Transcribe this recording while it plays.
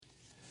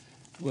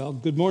Well,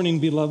 good morning,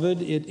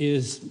 beloved. It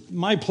is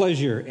my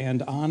pleasure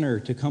and honor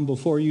to come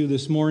before you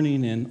this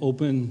morning and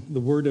open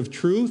the Word of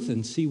Truth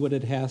and see what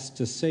it has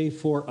to say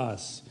for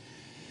us.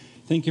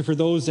 Thank you for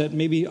those that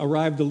maybe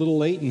arrived a little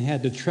late and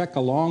had to trek a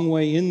long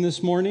way in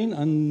this morning,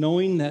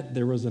 unknowing that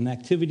there was an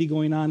activity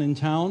going on in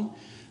town.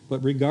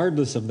 But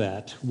regardless of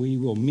that, we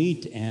will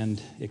meet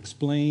and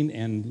explain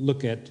and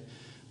look at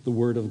the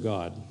Word of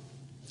God.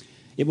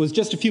 It was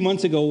just a few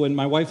months ago when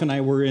my wife and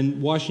I were in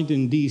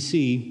Washington,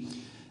 D.C.,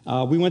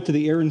 we went to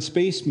the Air and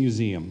Space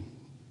Museum,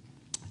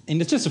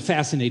 and it's just a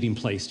fascinating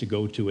place to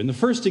go to. And the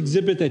first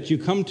exhibit that you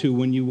come to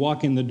when you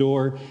walk in the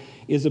door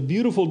is a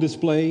beautiful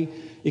display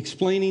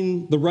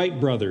explaining the Wright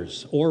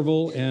brothers,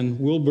 Orville and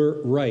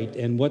Wilbur Wright,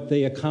 and what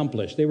they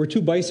accomplished. They were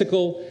two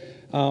bicycle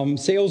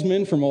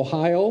salesmen from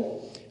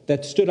Ohio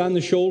that stood on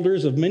the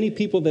shoulders of many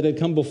people that had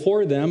come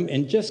before them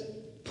and just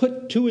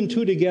put two and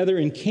two together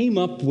and came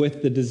up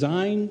with the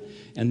design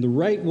and the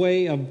right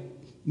way of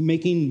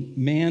making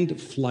manned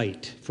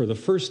flight for the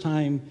first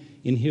time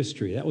in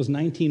history. That was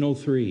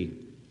 1903.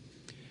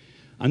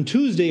 On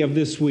Tuesday of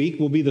this week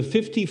will be the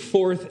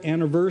 54th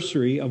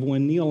anniversary of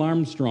when Neil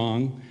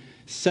Armstrong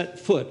set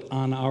foot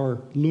on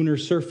our lunar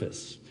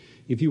surface.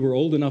 If you were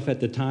old enough at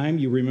the time,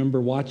 you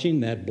remember watching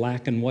that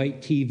black and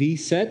white TV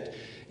set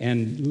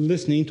and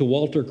listening to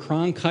Walter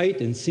Cronkite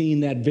and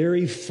seeing that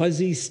very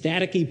fuzzy,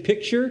 staticky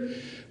picture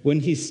when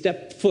he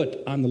stepped foot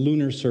on the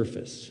lunar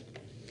surface.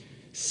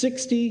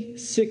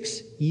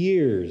 66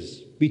 years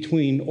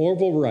between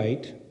Orville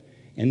Wright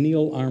and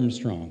Neil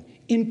Armstrong.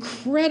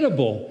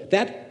 Incredible.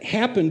 That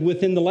happened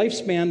within the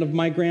lifespan of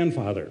my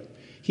grandfather.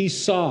 He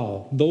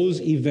saw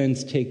those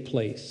events take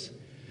place.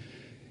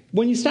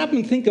 When you stop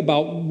and think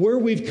about where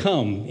we've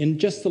come in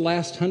just the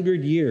last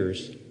 100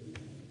 years,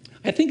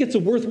 I think it's a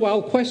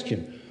worthwhile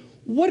question.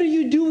 What are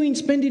you doing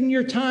spending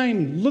your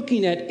time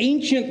looking at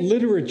ancient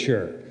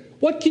literature?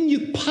 What can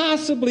you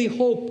possibly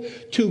hope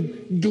to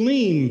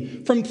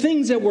glean from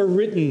things that were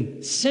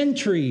written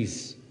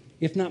centuries,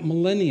 if not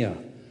millennia,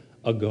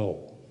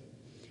 ago?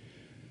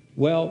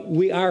 Well,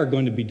 we are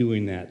going to be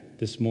doing that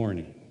this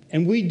morning.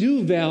 And we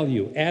do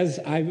value, as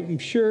I'm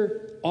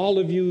sure all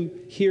of you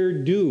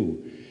here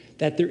do,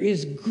 that there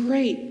is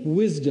great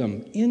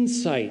wisdom,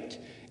 insight,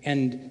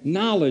 and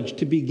knowledge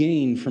to be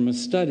gained from a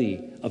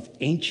study of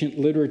ancient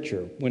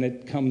literature when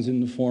it comes in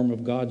the form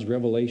of God's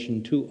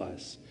revelation to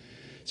us.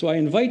 So I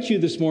invite you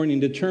this morning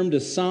to turn to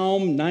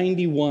Psalm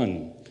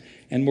 91,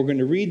 and we're going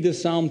to read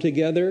this psalm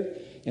together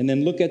and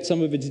then look at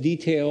some of its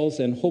details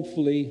and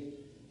hopefully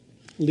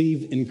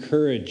leave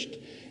encouraged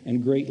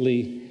and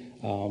greatly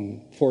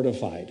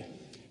fortified.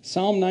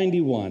 Psalm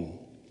 91.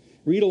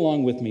 Read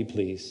along with me,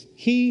 please.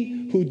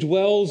 He who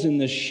dwells in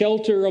the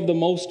shelter of the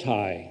Most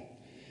High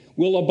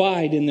will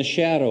abide in the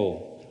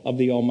shadow of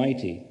the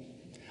Almighty.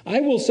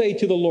 I will say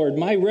to the Lord,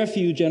 my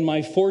refuge and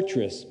my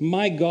fortress,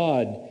 my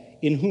God,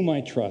 in whom I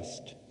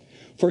trust.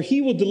 For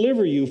he will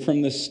deliver you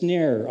from the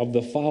snare of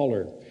the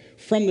fowler,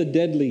 from the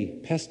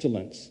deadly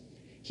pestilence.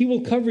 He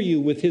will cover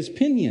you with his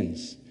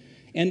pinions,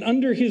 and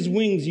under his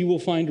wings you will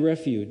find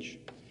refuge.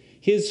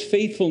 His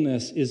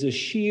faithfulness is a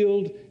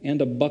shield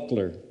and a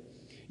buckler.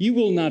 You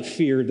will not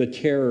fear the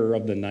terror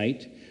of the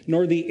night,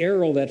 nor the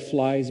arrow that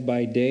flies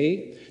by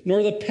day,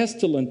 nor the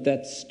pestilence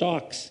that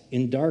stalks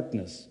in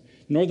darkness,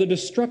 nor the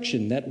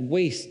destruction that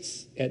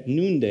wastes at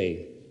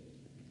noonday.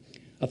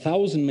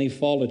 1,000 may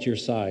fall at your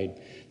side,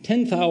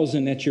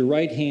 10,000 at your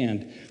right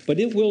hand,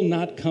 but it will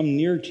not come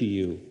near to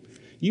you.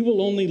 You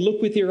will only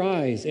look with your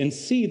eyes and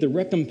see the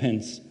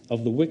recompense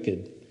of the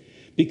wicked.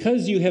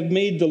 Because you have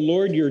made the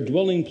Lord your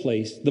dwelling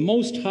place, the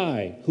Most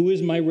High, who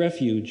is my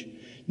refuge,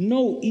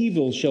 no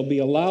evil shall be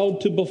allowed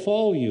to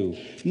befall you.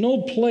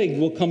 No plague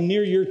will come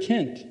near your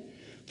tent.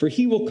 For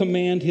he will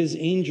command his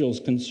angels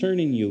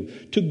concerning you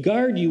to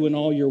guard you in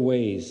all your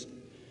ways.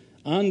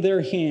 On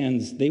their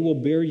hands they will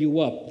bear you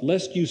up,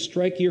 lest you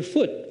strike your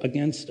foot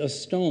against a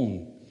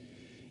stone.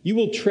 You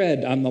will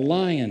tread on the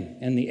lion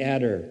and the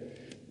adder,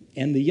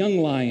 and the young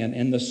lion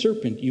and the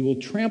serpent you will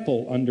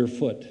trample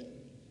underfoot.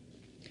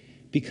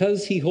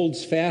 Because he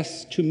holds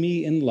fast to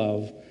me in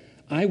love,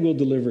 I will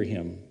deliver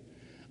him.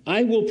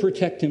 I will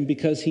protect him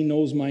because he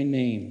knows my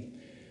name.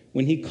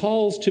 When he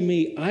calls to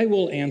me, I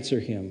will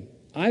answer him.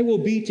 I will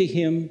be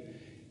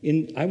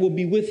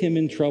with him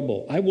in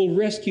trouble. I will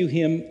rescue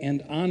him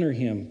and honor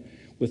him.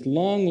 With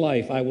long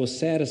life I will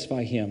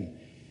satisfy him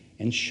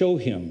and show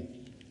him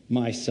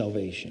my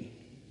salvation.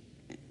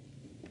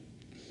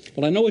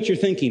 Well, I know what you're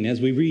thinking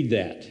as we read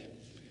that.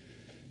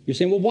 You're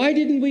saying, well, why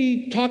didn't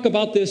we talk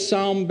about this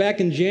psalm back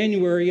in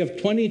January of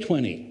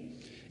 2020?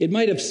 It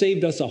might have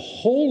saved us a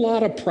whole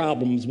lot of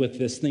problems with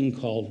this thing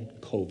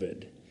called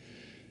COVID.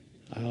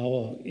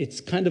 It's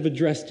kind of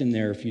addressed in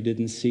there if you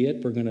didn't see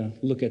it. We're going to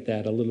look at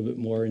that a little bit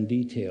more in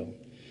detail.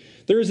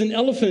 There is an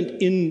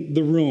elephant in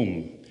the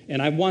room.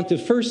 And I want to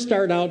first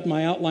start out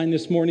my outline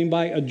this morning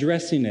by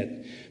addressing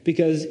it,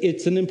 because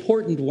it's an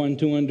important one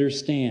to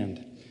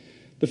understand.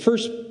 The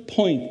first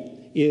point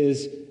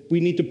is we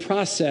need to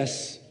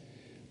process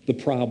the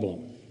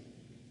problem.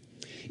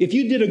 If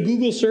you did a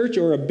Google search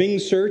or a Bing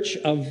search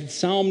of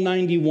Psalm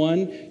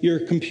 91,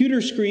 your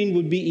computer screen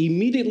would be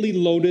immediately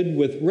loaded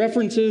with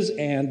references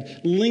and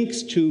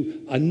links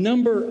to a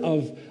number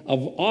of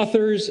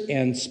authors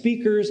and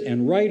speakers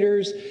and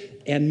writers,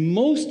 and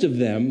most of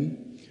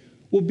them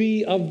will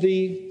be of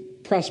the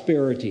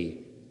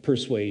prosperity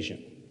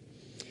persuasion.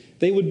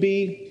 They would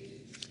be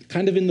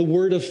kind of in the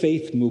word of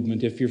faith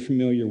movement, if you're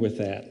familiar with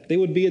that. They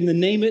would be in the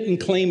name it and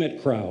claim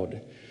it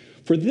crowd.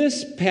 For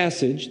this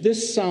passage,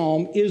 this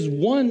psalm is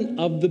one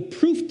of the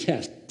proof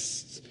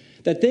texts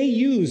that they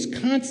use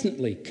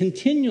constantly,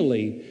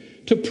 continually,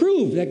 to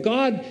prove that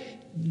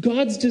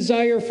God's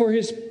desire for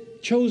his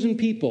chosen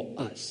people,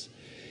 us,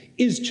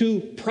 is to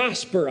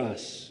prosper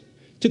us,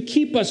 to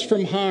keep us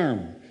from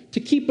harm,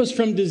 to keep us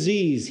from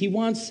disease. He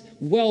wants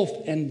wealth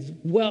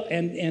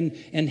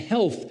and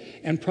health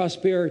and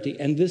prosperity,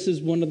 and this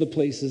is one of the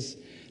places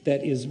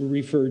that is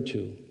referred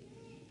to.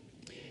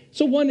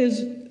 So one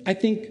is, I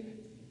think,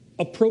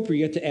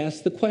 appropriate to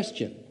ask the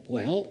question,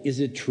 well, is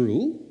it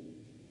true?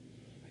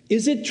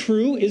 Is it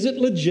true? Is it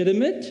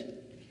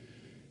legitimate?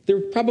 There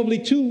are probably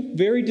two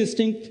very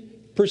distinct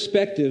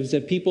perspectives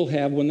that people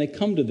have when they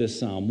come to this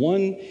psalm.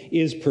 One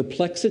is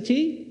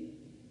perplexity,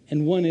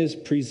 and one is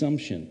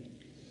presumption.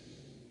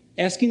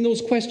 Asking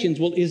those questions,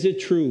 well, is it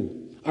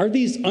true? Are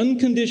these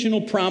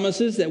unconditional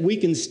promises that we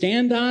can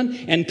stand on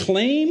and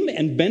claim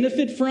and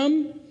benefit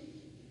from?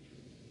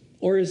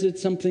 Or is it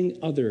something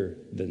other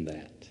than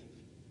that?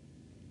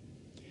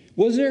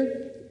 Was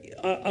there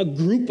a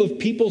group of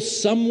people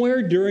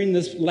somewhere during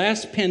this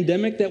last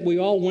pandemic that we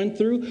all went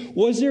through?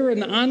 Was there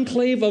an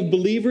enclave of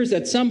believers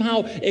that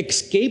somehow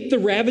escaped the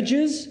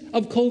ravages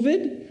of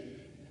COVID?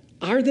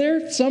 Are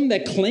there some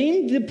that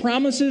claimed the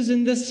promises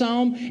in this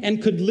psalm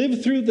and could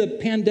live through the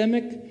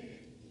pandemic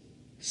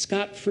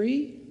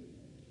scot-free?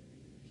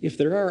 If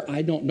there are,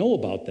 I don't know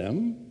about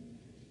them.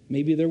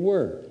 Maybe there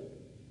were.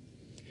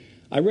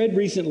 I read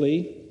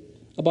recently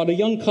about a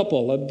young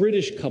couple, a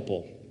British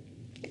couple,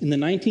 in the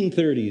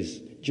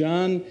 1930s,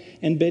 John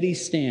and Betty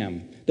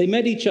Stam. They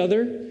met each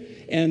other,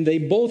 and they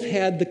both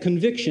had the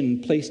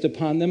conviction placed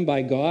upon them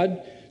by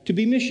God to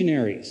be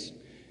missionaries.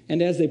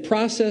 And as they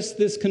processed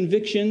this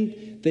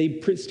conviction,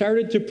 they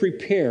started to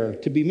prepare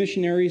to be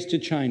missionaries to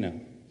China.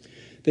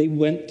 They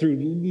went through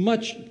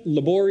much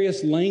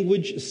laborious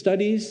language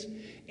studies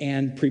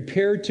and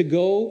prepared to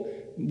go,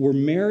 were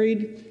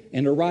married,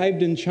 and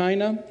arrived in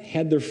China,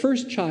 had their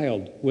first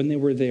child when they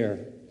were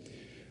there.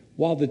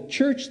 While the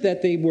church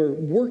that they were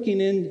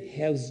working in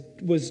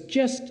was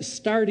just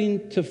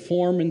starting to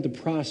form and to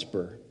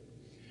prosper,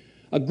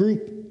 a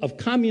group of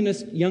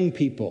communist young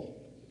people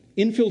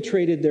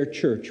infiltrated their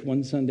church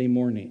one Sunday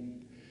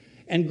morning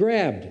and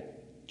grabbed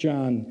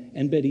John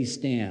and Betty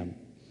Stam,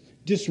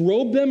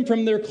 disrobed them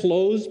from their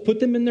clothes, put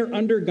them in their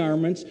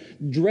undergarments,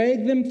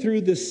 dragged them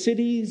through the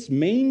city's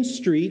main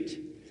street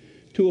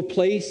to a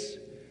place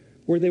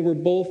where they were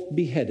both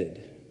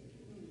beheaded.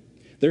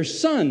 Their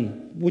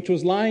son, which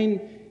was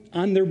lying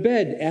on their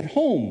bed at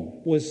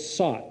home, was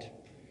sought.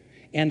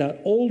 And an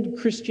old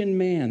Christian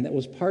man that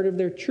was part of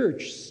their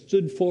church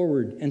stood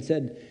forward and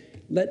said,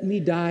 "Let me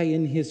die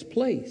in his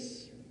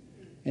place."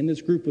 And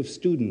this group of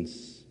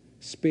students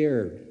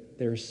spared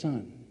their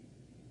son.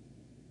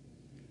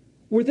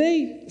 Were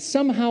they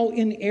somehow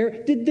in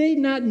error? Did they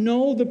not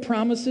know the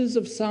promises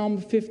of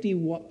Psalm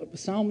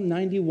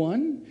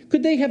 91?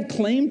 Could they have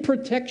claimed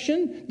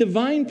protection,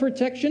 divine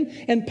protection,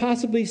 and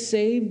possibly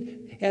saved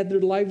had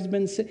their lives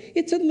been saved?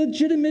 It's a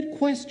legitimate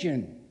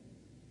question.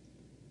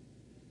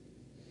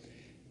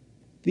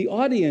 The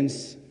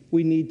audience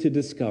we need to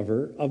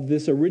discover of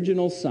this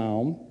original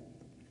psalm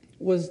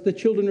was the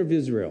children of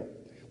Israel.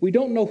 We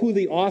don't know who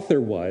the author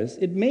was.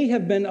 It may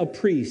have been a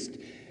priest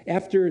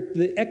after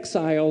the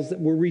exiles that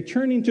were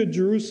returning to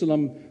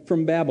Jerusalem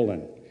from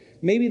Babylon.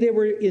 Maybe they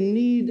were in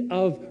need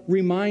of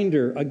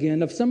reminder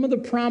again of some of the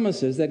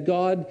promises that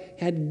God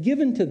had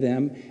given to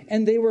them,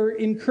 and they were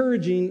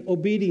encouraging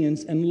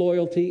obedience and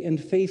loyalty and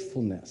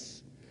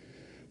faithfulness.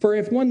 For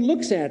if one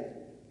looks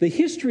at the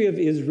history of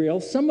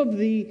Israel, some of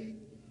the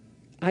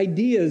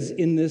ideas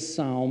in this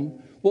psalm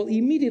will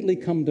immediately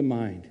come to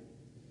mind.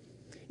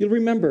 You'll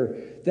remember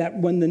that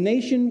when the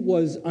nation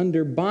was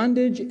under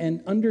bondage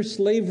and under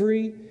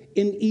slavery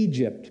in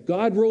Egypt,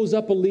 God rose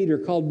up a leader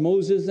called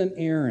Moses and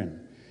Aaron.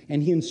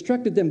 And he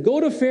instructed them,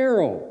 go to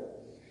Pharaoh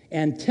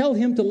and tell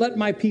him to let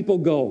my people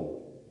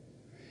go.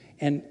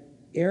 And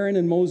Aaron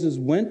and Moses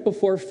went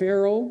before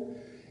Pharaoh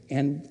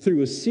and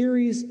through a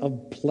series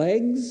of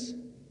plagues,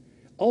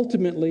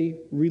 ultimately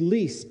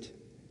released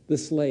the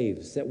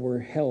slaves that were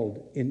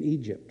held in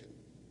Egypt.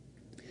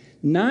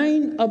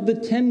 9 of the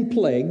 10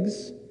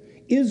 plagues,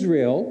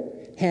 Israel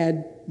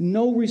had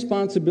no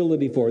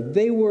responsibility for.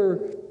 They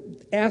were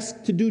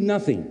asked to do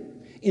nothing.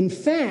 In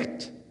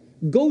fact,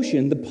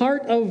 Goshen, the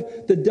part of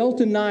the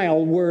Delta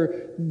Nile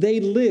where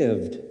they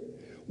lived,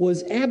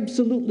 was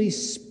absolutely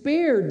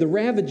spared the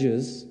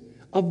ravages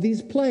of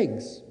these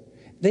plagues.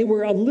 They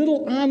were a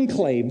little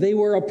enclave. They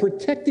were a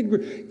protected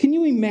group. Can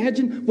you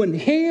imagine when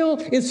hail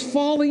is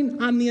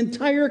falling on the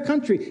entire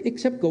country,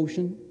 except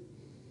Goshen?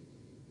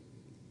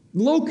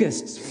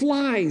 Locusts,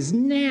 flies,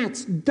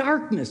 gnats,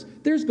 darkness.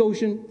 There's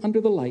Goshen under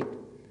the light.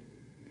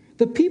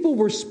 The people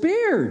were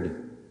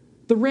spared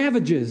the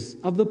ravages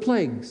of the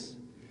plagues,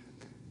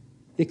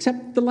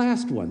 except the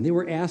last one. They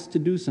were asked to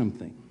do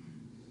something.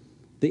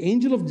 The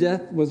angel of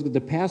death was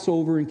to pass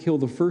over and kill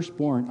the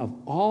firstborn of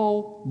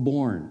all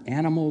born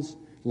animals,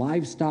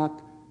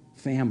 livestock,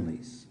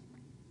 families.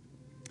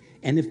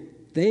 And if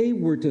they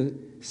were to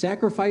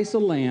sacrifice a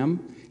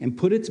lamb and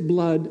put its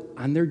blood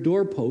on their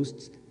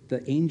doorposts,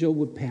 the angel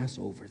would pass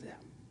over them.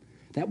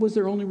 That was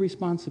their only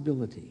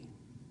responsibility.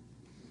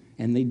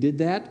 And they did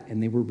that,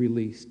 and they were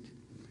released.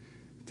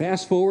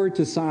 Fast forward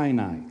to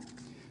Sinai.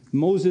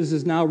 Moses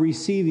is now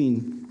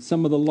receiving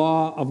some of the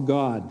law of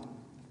God.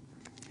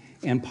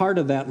 And part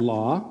of that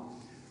law,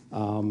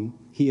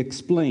 he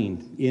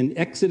explained. In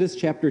Exodus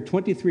chapter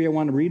 23, I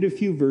want to read a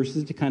few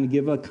verses to kind of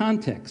give a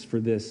context for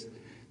this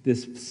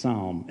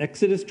psalm.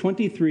 Exodus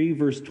 23,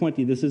 verse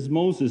 20. This is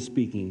Moses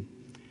speaking.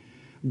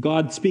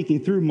 God speaking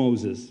through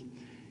Moses.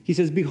 He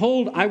says,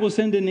 "Behold, I will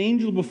send an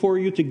angel before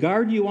you to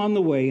guard you on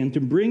the way and to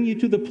bring you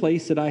to the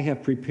place that I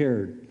have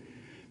prepared.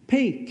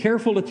 Pay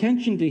careful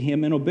attention to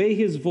him and obey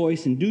his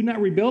voice, and do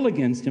not rebel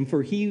against him,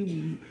 for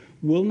he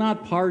will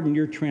not pardon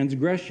your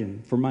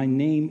transgression, for my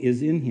name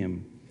is in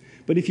him.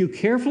 But if you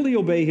carefully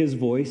obey his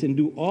voice and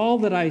do all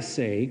that I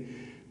say,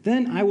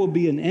 then I will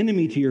be an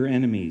enemy to your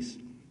enemies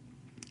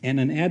and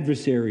an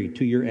adversary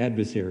to your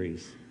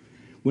adversaries.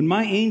 When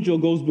my angel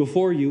goes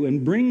before you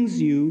and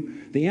brings you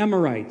the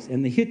Amorites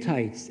and the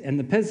Hittites and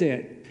the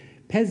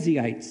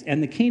Perizzites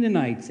and the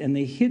Canaanites and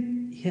the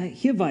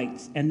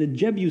Hivites and the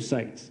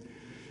Jebusites,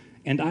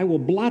 and I will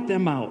blot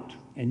them out,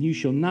 and you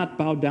shall not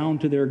bow down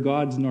to their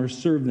gods nor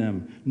serve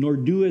them, nor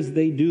do as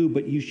they do,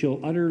 but you shall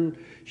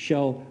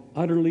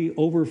utterly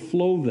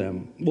overthrow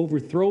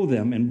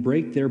them and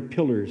break their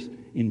pillars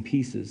in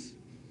pieces.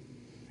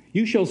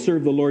 You shall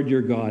serve the Lord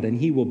your God, and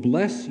he will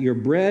bless your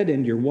bread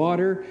and your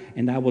water,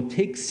 and I will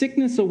take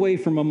sickness away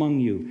from among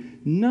you.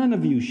 None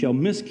of you shall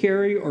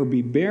miscarry or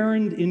be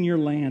barren in your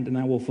land, and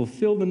I will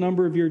fulfill the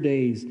number of your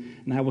days,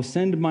 and I will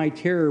send my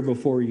terror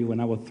before you,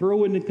 and I will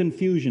throw into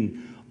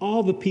confusion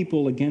all the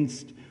people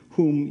against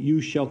whom you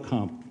shall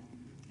come,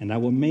 and I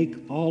will make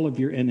all of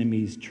your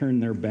enemies turn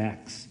their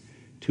backs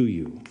to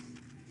you."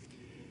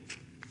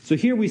 So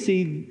here we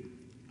see,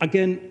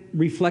 again,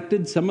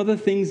 reflected some of the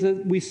things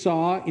that we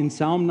saw in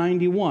Psalm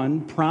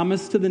 91,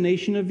 promised to the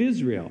nation of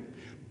Israel.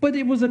 But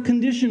it was a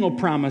conditional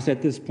promise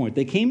at this point.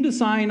 They came to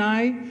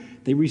Sinai,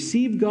 they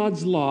received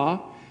God's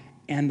law,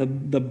 and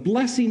the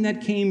blessing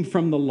that came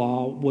from the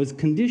law was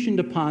conditioned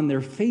upon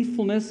their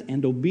faithfulness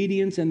and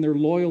obedience and their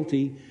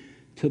loyalty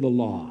to the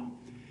law.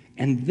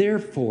 And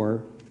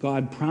therefore,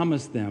 God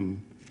promised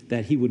them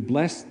that he would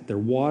bless their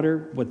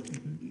water,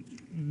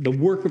 the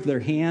work of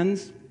their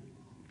hands.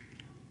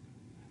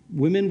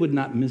 Women would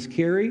not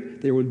miscarry.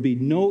 There would be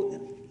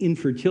no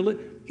infertility.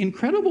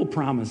 Incredible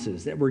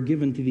promises that were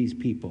given to these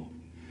people.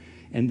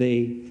 And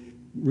they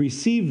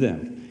received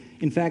them.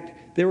 In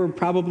fact, there were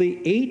probably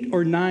 8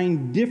 or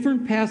 9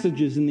 different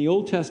passages in the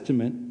Old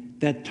Testament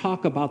that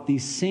talk about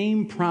these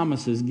same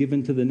promises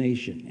given to the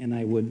nation. And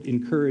I would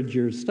encourage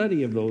your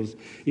study of those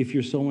if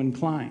you're so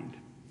inclined.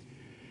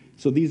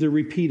 So these are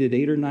repeated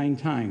 8 or 9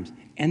 times.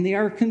 And they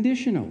are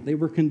conditional. They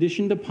were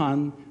conditioned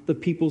upon the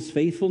people's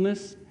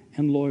faithfulness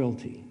and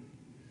loyalty.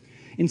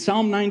 In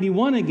Psalm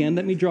 91, again,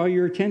 let me draw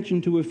your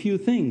attention to a few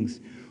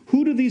things.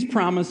 Who do these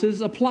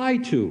promises apply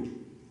to?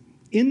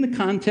 In the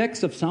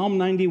context of Psalm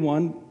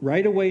 91,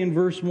 right away in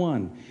verse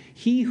 1,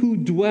 he who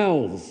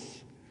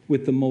dwells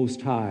with the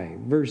Most High.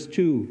 Verse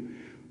 2,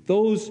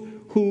 those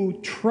who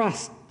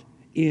trust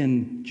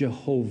in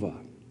Jehovah.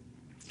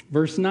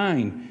 Verse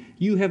 9,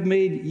 you have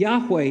made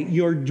Yahweh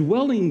your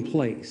dwelling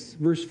place.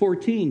 Verse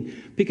 14,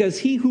 because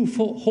he who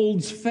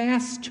holds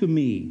fast to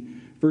me.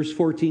 Verse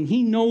 14,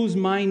 he knows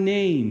my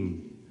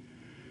name.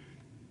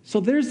 So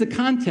there's the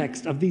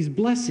context of these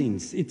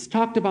blessings. It's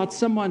talked about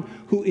someone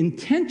who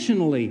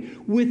intentionally,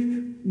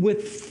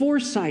 with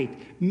foresight,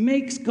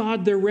 makes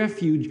God their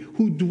refuge,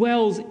 who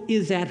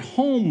is at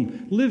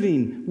home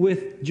living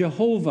with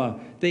Jehovah.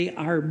 They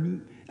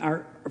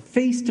are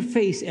face to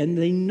face, and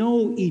they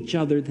know each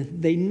other.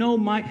 They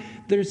know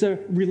there's a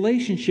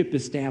relationship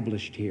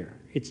established here.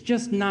 It's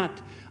just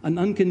not an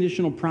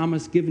unconditional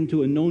promise given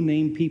to a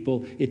no-name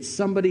people. It's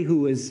somebody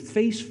who is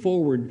face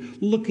forward,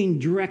 looking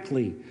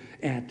directly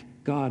at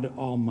God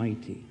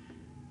Almighty.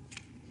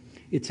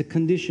 It's a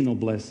conditional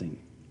blessing.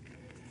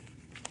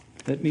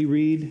 Let me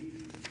read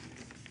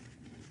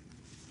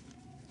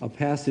a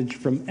passage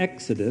from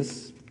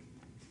Exodus,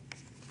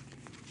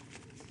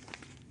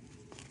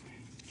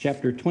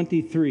 chapter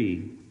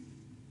 23.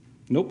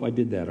 Nope, I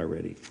did that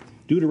already.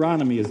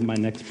 Deuteronomy is my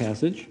next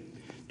passage.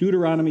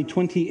 Deuteronomy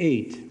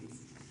 28,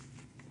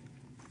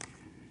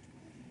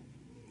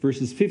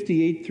 verses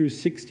 58 through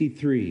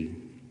 63.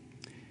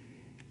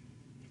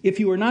 If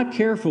you are not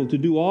careful to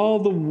do all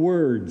the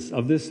words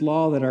of this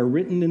law that are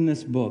written in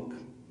this book,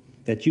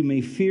 that you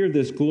may fear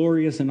this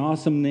glorious and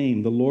awesome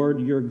name, the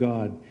Lord your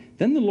God,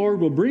 then the Lord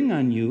will bring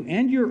on you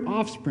and your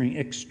offspring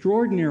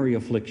extraordinary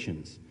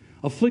afflictions,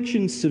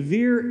 afflictions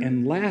severe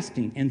and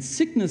lasting, and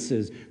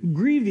sicknesses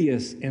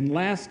grievous and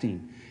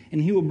lasting.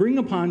 And he will bring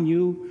upon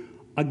you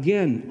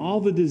again all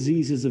the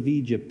diseases of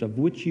Egypt, of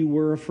which you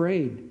were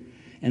afraid.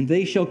 And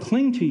they shall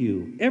cling to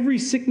you. Every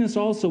sickness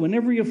also and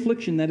every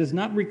affliction that is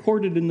not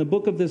recorded in the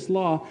book of this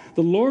law,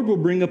 the Lord will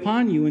bring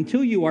upon you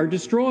until you are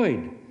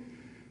destroyed.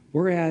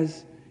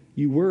 Whereas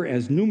you were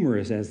as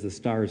numerous as the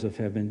stars of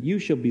heaven, you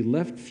shall be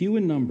left few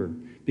in number,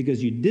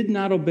 because you did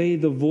not obey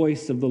the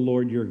voice of the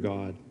Lord your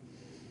God.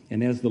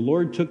 And as the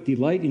Lord took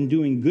delight in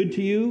doing good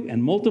to you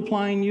and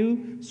multiplying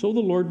you, so the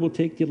Lord will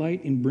take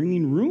delight in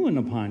bringing ruin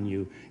upon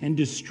you and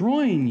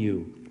destroying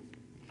you.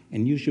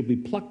 And you shall be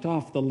plucked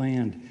off the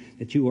land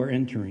that you are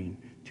entering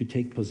to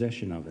take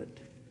possession of it.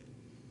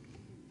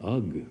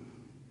 Ugh.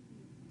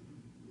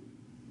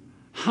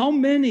 How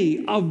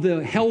many of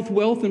the health,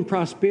 wealth, and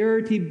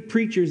prosperity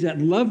preachers that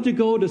love to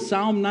go to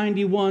Psalm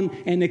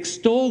 91 and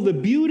extol the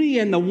beauty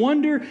and the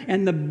wonder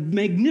and the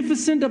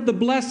magnificent of the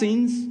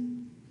blessings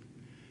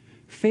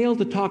fail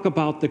to talk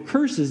about the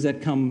curses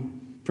that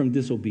come from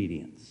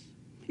disobedience?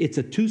 It's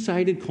a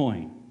two-sided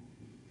coin.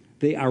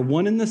 They are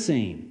one and the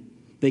same.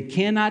 You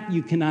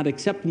cannot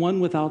accept one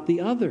without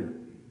the other.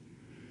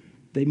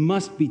 They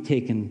must be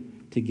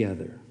taken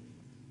together.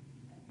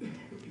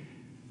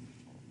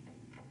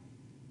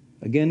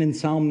 Again in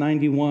Psalm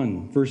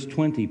 91, verse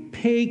 20,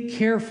 pay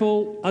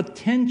careful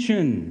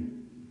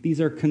attention.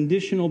 These are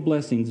conditional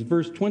blessings.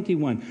 Verse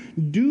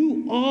 21,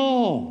 do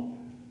all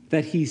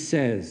that he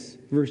says.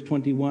 Verse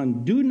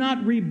 21, do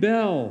not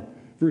rebel.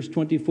 Verse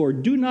 24,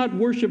 do not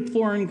worship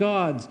foreign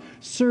gods.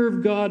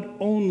 Serve God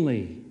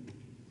only.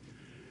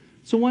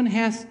 So one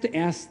has to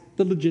ask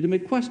the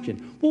legitimate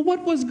question. Well,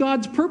 what was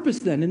God's purpose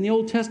then in the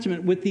Old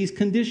Testament with these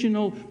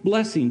conditional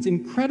blessings?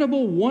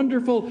 Incredible,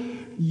 wonderful,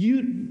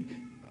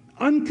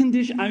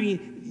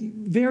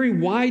 very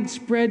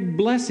widespread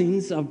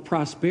blessings of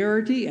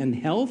prosperity and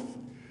health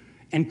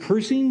and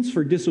cursings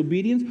for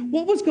disobedience.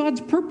 What was God's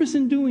purpose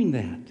in doing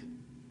that?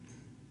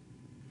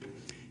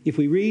 If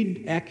we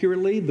read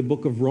accurately the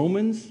book of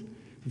Romans,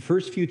 the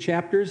first few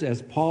chapters,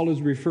 as Paul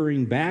is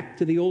referring back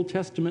to the Old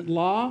Testament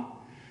law,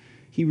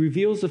 he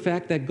reveals the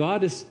fact that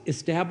God has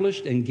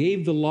established and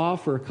gave the law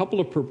for a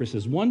couple of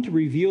purposes. One, to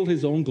reveal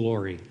his own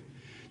glory,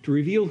 to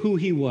reveal who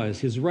he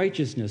was, his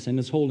righteousness and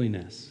his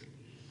holiness.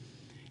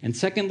 And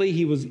secondly,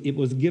 it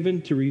was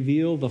given to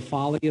reveal the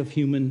folly of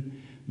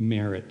human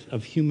merit,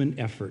 of human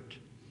effort.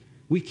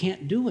 We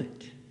can't do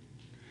it.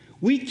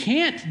 We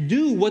can't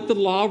do what the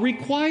law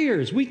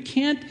requires. We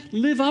can't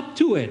live up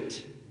to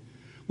it.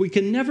 We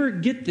can never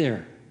get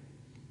there.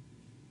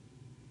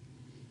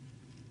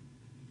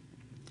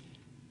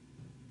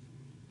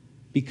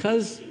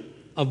 Because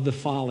of the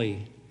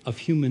folly of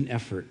human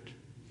effort,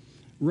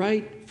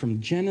 right from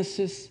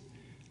Genesis,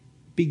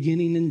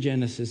 beginning in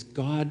Genesis,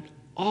 God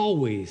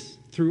always,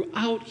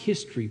 throughout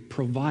history,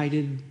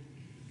 provided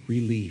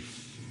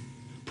relief,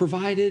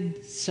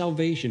 provided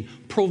salvation,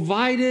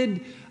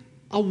 provided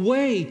a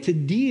way to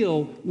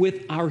deal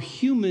with our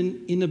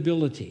human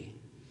inability.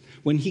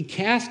 When he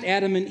cast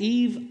Adam and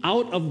Eve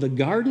out of the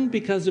garden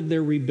because of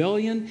their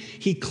rebellion,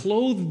 he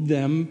clothed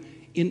them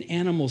in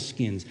animal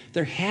skins.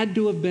 There had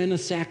to have been a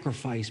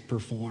sacrifice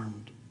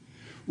performed.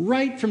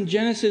 Right from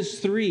Genesis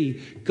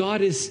 3,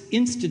 God is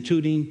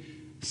instituting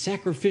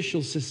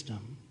sacrificial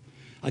system.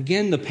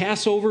 Again, the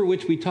Passover,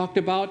 which we talked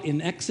about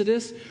in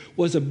Exodus,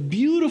 was a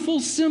beautiful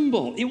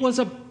symbol. It was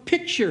a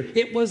picture.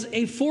 It was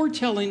a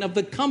foretelling of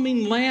the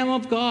coming Lamb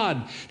of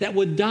God that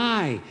would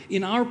die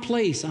in our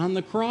place on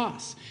the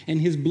cross,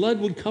 and his blood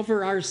would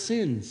cover our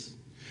sins.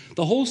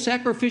 The whole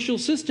sacrificial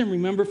system,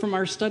 remember from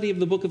our study of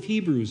the book of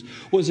Hebrews,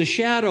 was a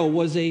shadow,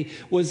 was a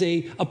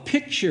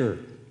picture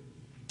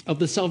of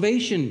the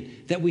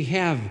salvation that we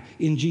have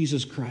in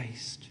Jesus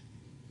Christ.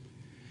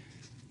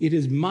 It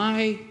is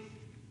my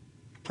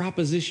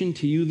proposition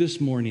to you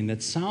this morning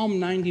that Psalm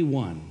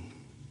 91,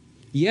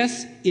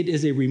 yes, it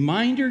is a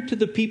reminder to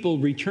the people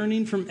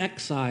returning from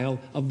exile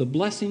of the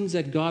blessings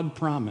that God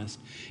promised.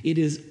 It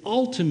is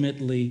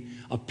ultimately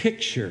a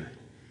picture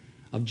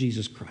of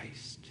Jesus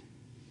Christ.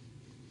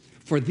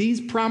 For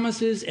these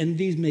promises and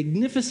these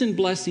magnificent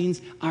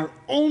blessings are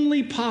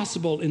only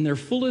possible in their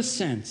fullest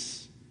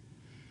sense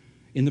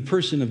in the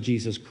person of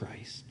Jesus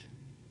Christ.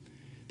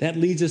 That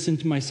leads us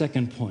into my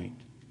second point.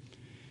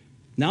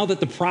 Now that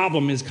the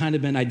problem has kind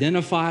of been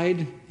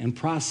identified and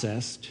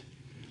processed,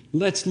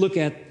 let's look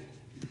at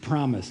the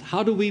promise.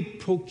 How do we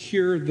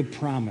procure the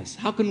promise?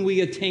 How can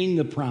we attain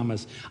the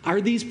promise?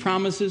 Are these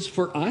promises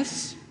for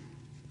us?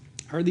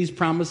 Are these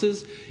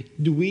promises?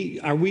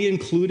 Are we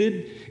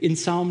included in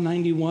Psalm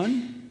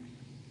 91?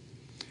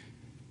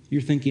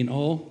 You're thinking,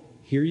 oh,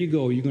 here you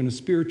go. You're going to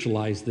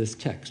spiritualize this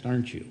text,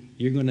 aren't you?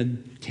 You're going to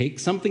take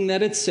something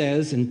that it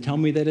says and tell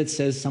me that it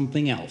says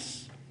something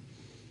else.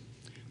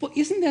 Well,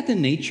 isn't that the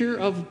nature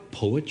of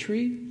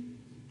poetry?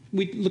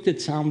 We looked at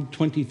Psalm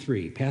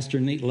 23. Pastor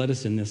Nate led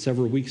us in this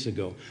several weeks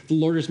ago. The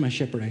Lord is my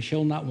shepherd, I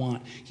shall not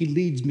want. He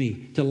leads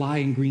me to lie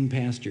in green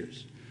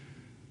pastures.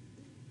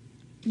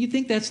 You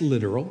think that's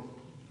literal?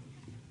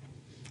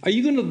 Are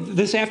you going to,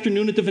 this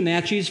afternoon at the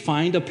Venatchis,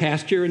 find a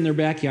pasture in their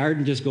backyard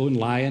and just go and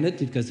lie in it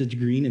because it's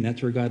green and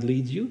that's where God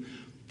leads you?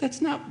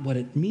 That's not what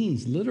it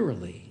means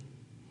literally.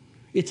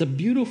 It's a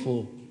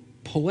beautiful,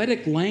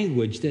 poetic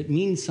language that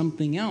means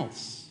something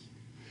else.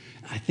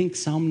 I think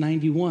Psalm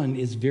 91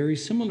 is very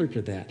similar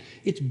to that.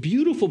 It's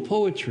beautiful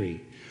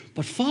poetry,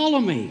 but follow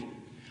me.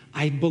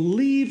 I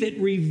believe it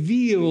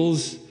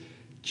reveals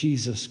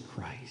Jesus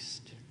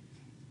Christ.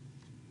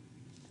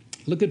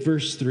 Look at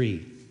verse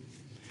 3.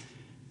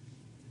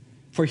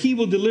 For he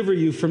will deliver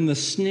you from the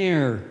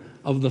snare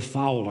of the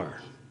fowler.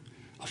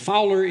 A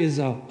fowler is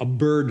a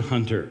bird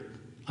hunter.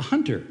 A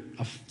hunter.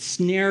 A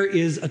snare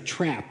is a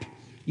trap,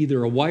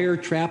 either a wire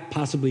trap,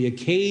 possibly a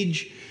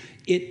cage.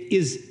 It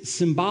is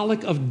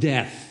symbolic of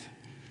death.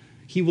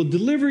 He will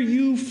deliver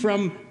you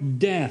from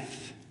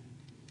death.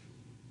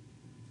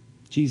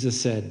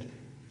 Jesus said,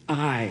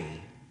 I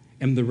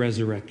am the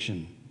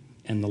resurrection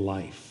and the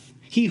life.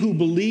 He who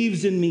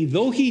believes in me,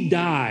 though he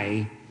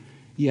die,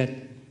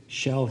 yet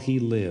shall he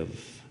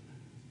live.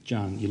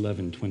 John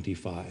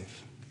 11:25.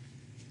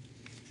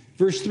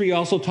 Verse 3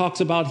 also talks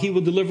about he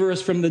will deliver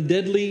us from the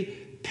deadly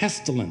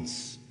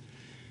pestilence.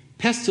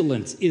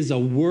 Pestilence is a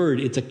word.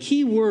 It's a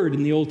key word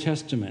in the Old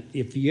Testament.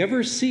 If you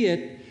ever see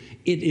it,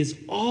 it is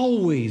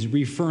always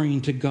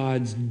referring to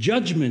God's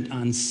judgment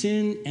on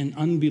sin and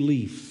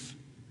unbelief.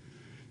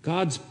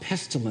 God's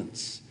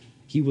pestilence.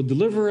 He will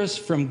deliver us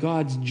from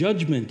God's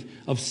judgment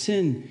of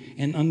sin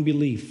and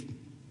unbelief.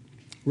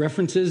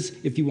 References,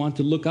 if you want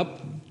to look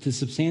up to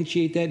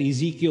substantiate that,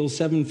 Ezekiel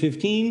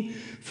 7:15,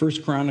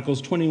 1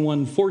 Chronicles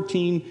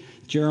 21:14,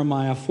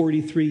 Jeremiah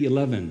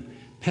 43:11.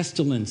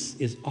 Pestilence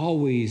is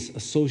always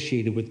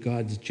associated with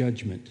God's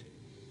judgment.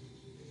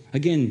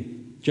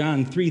 Again,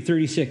 John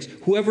 3:36,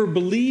 whoever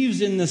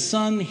believes in the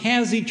Son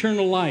has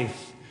eternal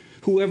life.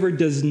 Whoever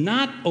does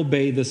not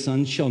obey the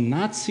Son shall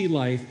not see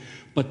life,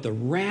 but the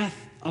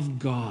wrath of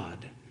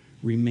God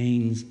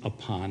remains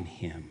upon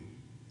him.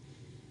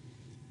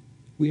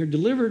 We are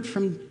delivered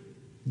from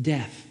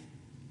death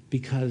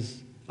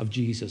because of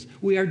Jesus.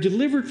 We are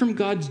delivered from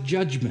God's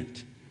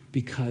judgment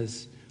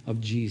because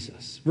of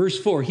Jesus. Verse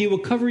 4, he will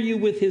cover you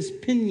with his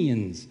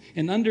pinions,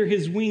 and under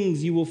his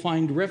wings you will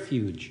find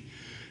refuge.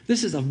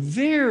 This is a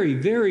very,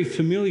 very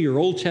familiar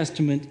Old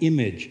Testament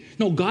image.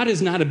 No, God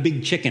is not a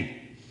big chicken.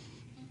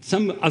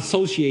 Some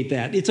associate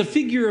that. It's a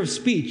figure of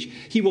speech.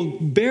 He will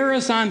bear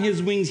us on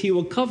his wings. He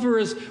will cover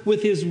us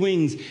with his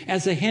wings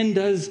as a hen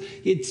does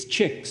its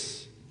chicks.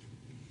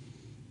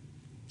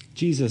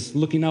 Jesus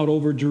looking out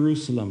over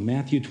Jerusalem,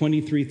 Matthew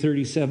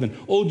 23:37.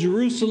 O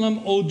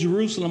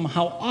Jerusalem,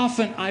 how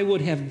often I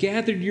would have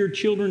gathered your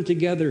children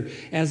together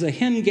as a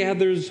hen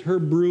gathers her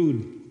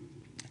brood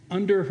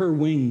under her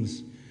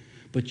wings,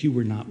 but you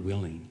were not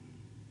willing.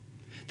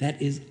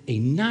 That is a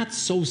not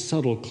so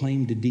subtle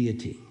claim to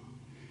deity.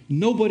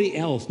 Nobody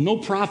else, no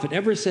prophet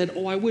ever said,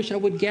 oh, I wish I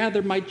would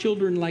gather my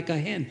children like a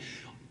hen.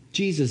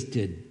 Jesus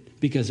did,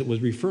 because it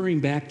was referring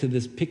back to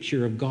this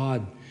picture of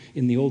God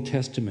in the Old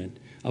Testament,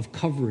 of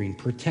covering,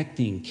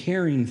 protecting,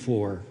 caring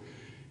for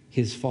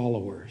his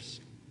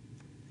followers.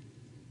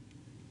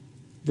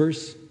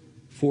 Verse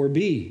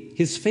 4b,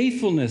 his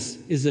faithfulness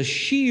is a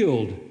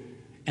shield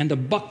and a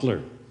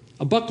buckler.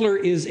 A buckler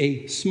is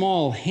a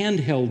small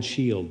handheld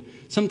shield.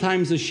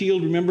 Sometimes a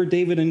shield, remember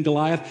David and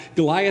Goliath?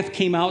 Goliath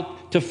came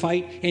out to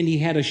fight and he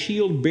had a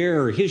shield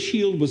bearer. His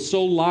shield was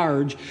so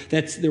large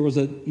that there was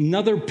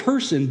another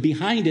person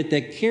behind it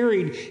that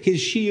carried his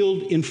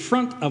shield in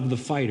front of the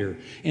fighter.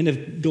 And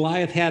if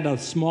Goliath had a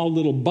small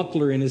little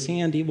buckler in his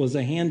hand, it was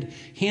a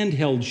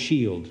handheld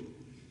shield.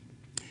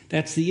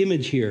 That's the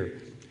image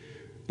here.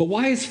 But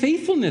why is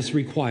faithfulness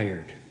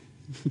required?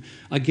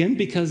 Again,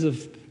 because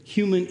of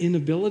human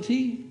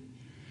inability?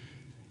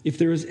 If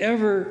there was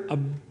ever a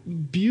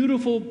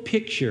beautiful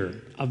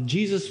picture of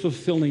Jesus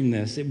fulfilling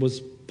this, it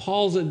was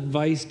Paul's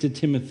advice to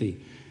Timothy.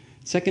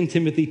 2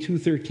 Timothy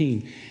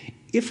 2:13.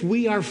 If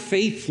we are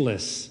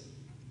faithless,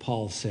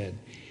 Paul said,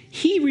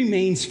 he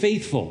remains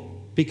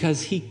faithful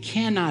because he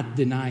cannot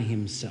deny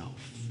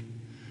himself.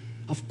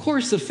 Of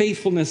course, the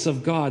faithfulness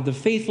of God, the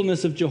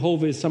faithfulness of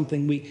Jehovah is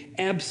something we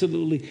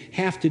absolutely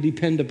have to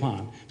depend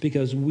upon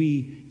because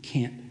we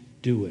can't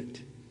do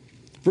it.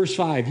 Verse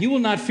 5, you will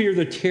not fear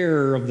the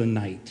terror of the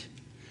night.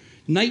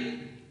 Night,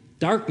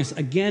 darkness,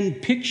 again,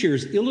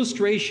 pictures,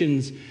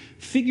 illustrations,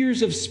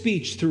 figures of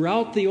speech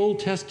throughout the Old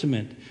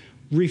Testament,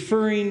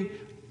 referring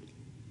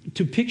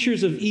to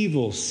pictures of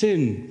evil,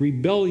 sin,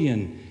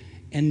 rebellion,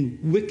 and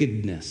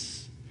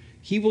wickedness.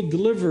 He will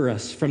deliver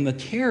us from the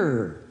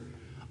terror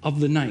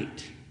of the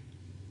night.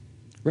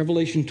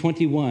 Revelation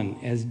 21,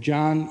 as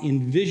John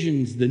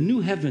envisions the new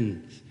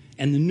heavens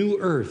and the new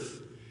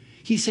earth,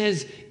 he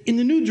says, in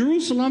the new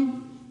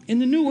Jerusalem, in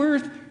the new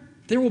earth,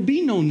 there will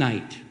be no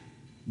night.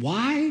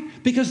 Why?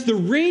 Because the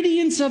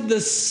radiance of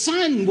the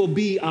sun will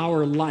be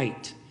our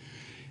light.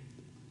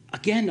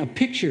 Again, a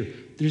picture.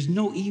 There's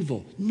no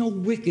evil, no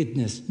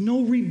wickedness,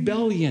 no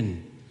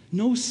rebellion,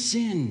 no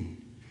sin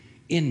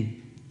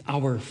in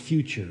our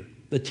future.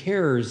 The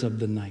terrors of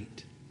the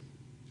night.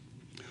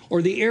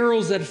 Or the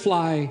arrows that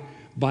fly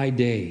by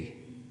day.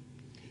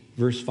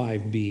 Verse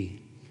 5b,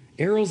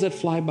 arrows that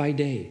fly by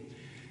day.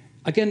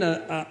 Again,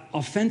 an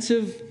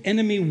offensive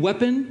enemy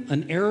weapon,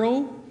 an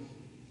arrow.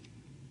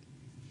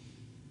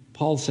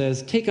 Paul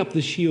says, take up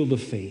the shield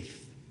of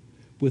faith,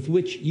 with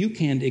which you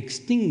can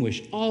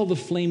extinguish all the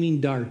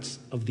flaming darts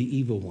of the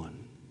evil one.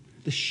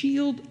 The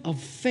shield of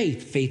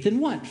faith. Faith in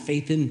what?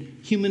 Faith in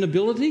human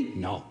ability?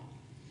 No.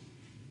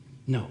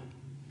 No.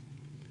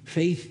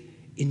 Faith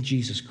in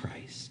Jesus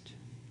Christ.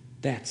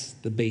 That's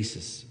the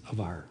basis of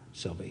our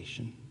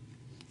salvation.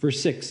 Verse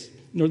 6,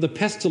 nor the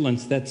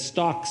pestilence that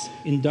stalks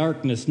in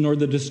darkness, nor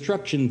the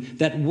destruction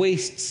that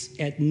wastes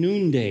at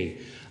noonday.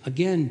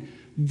 Again,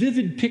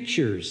 vivid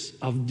pictures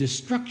of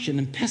destruction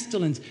and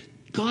pestilence,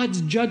 God's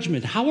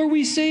judgment. How are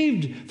we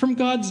saved from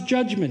God's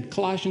judgment?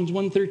 Colossians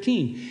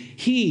 1:13.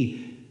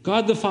 He,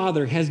 God the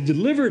Father, has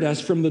delivered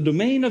us from the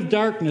domain of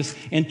darkness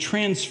and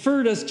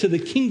transferred us to the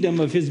kingdom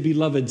of his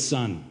beloved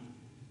Son.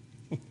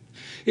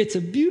 It's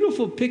a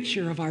beautiful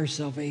picture of our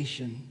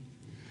salvation.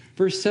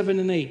 Verse 7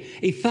 and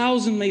 8,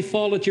 1,000 may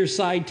fall at your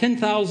side,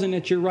 10,000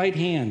 at your right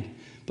hand,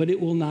 but it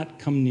will not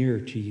come near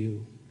to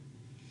you.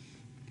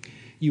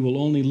 You will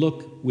only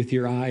look with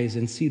your eyes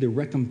and see the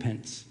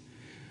recompense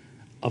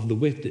of the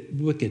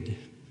wicked.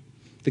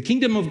 The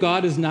kingdom of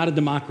God is not a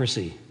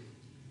democracy.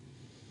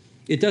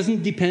 It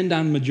doesn't depend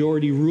on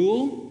majority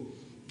rule.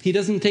 He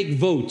doesn't take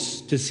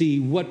votes to see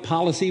what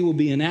policy will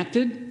be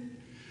enacted.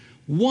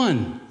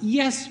 One,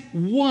 yes,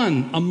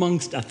 one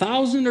amongst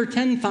 1,000 or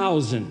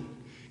 10,000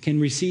 can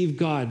receive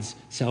God's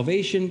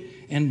salvation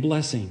and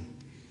blessing.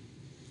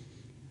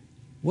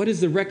 What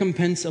is the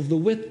recompense of the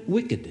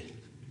wicked?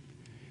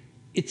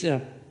 It's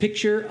a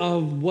picture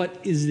of what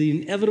is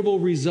the inevitable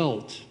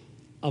result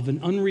of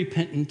an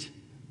unrepentant,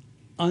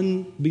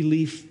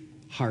 unbelief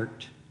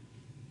heart,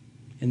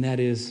 and that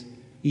is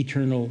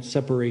eternal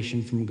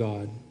separation from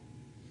God.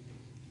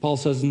 Paul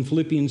says in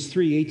Philippians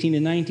 3:18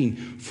 and 19,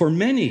 for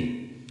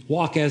many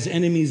walk as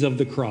enemies of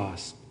the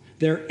cross.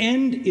 Their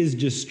end is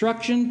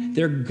destruction.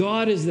 Their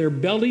God is their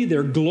belly.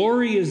 Their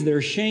glory is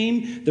their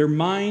shame. Their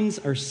minds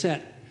are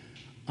set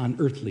on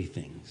earthly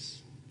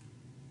things.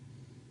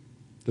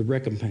 The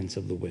recompense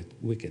of the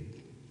wicked.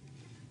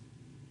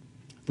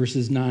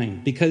 Verses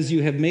 9, because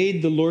you have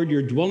made the Lord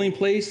your dwelling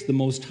place, the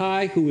Most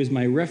High, who is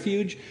my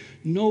refuge,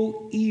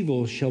 no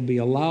evil shall be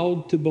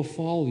allowed to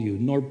befall you,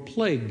 nor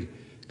plague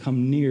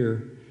come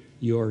near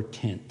your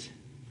tent.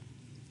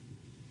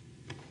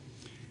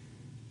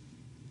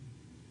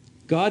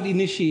 God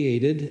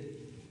initiated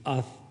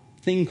a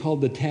thing called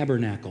the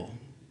tabernacle,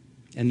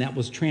 and that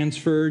was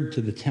transferred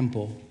to the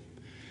temple.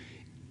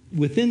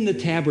 Within the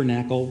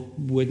tabernacle,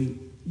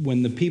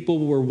 when the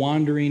people were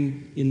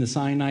wandering in the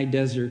Sinai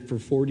desert for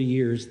 40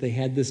 years, they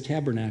had this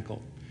tabernacle.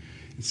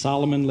 And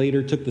Solomon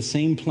later took the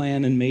same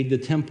plan and made the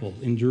temple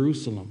in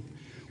Jerusalem.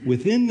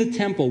 Within the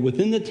temple,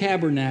 within the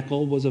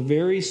tabernacle, was a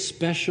very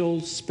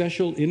special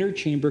inner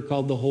chamber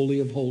called the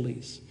Holy of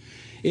Holies.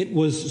 It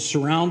was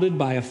surrounded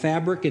by a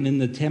fabric, and in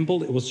the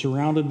temple it was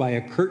surrounded by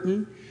a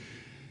curtain,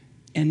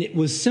 and it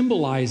was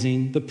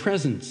symbolizing the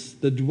presence,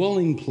 the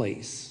dwelling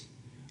place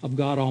of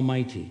God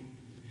Almighty.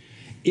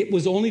 It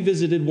was only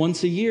visited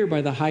once a year by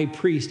the high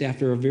priest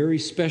after a very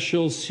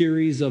special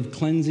series of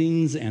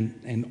cleansings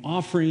and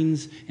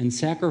offerings and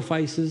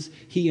sacrifices.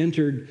 He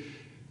entered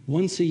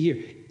once a year.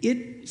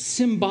 It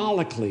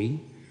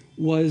symbolically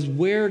was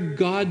where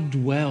God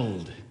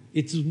dwelled.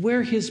 It's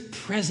where his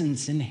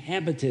presence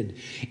inhabited.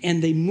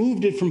 And they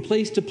moved it from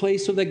place to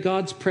place so that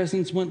God's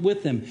presence went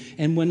with them.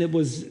 And when it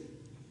was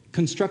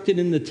constructed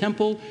in the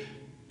temple,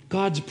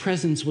 God's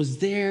presence was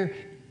there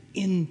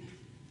in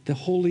the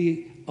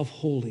Holy of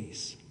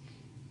Holies.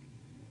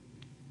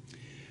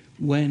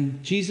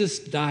 When Jesus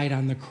died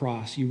on the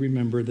cross, you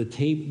remember the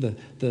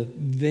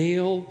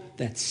veil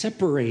that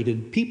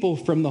separated people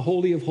from the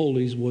Holy of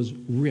Holies was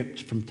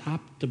ripped from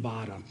top to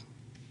bottom.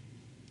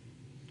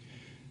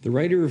 The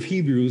writer of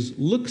Hebrews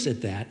looks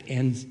at that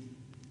and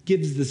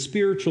gives the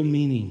spiritual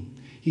meaning.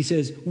 He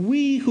says,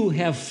 we who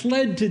have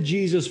fled to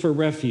Jesus for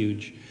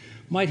refuge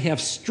might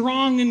have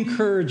strong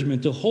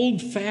encouragement to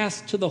hold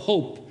fast to the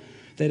hope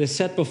that is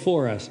set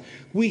before us.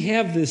 We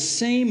have this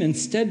same and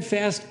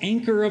steadfast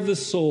anchor of the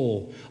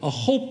soul, a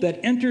hope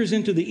that enters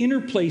into the inner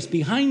place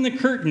behind the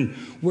curtain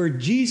where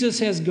Jesus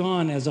has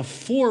gone as a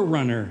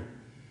forerunner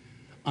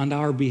on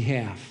our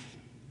behalf.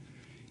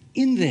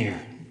 In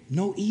there,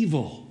 no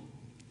evil.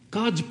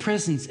 God's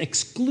presence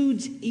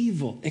excludes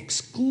evil,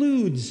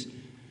 excludes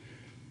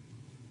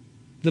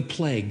the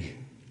plague,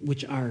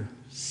 which are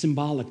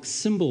symbolic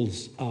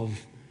symbols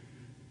of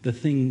the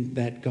thing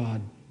that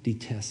God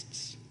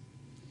detests.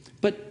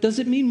 But does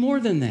it mean more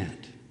than that?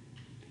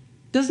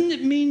 Doesn't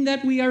it mean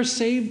that we are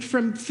saved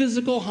from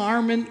physical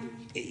harm and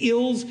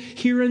ills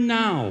here and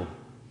now?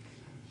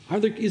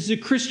 Is the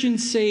Christian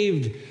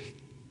saved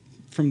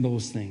from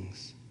those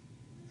things?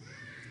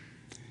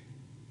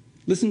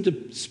 Listen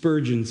to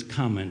Spurgeon's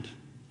comment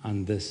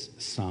on this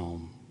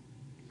psalm.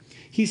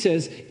 He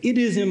says, it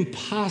is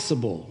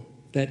impossible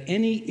that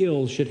any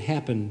ill should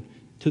happen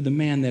to the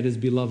man that is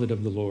beloved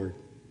of the Lord.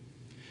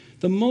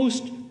 The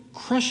most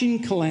crushing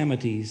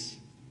calamities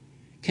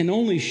can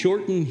only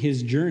shorten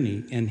his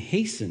journey and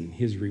hasten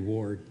his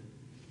reward.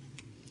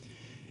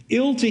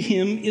 Ill to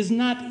him is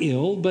not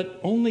ill, but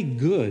only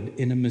good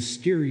in a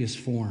mysterious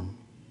form.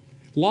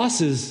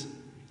 Losses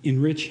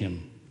enrich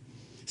him.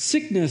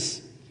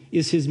 Sickness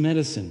is his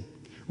medicine.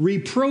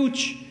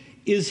 Reproach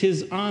is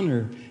his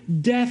honor.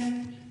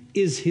 Death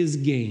is his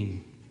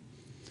gain.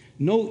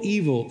 No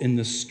evil in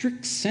the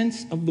strict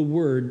sense of the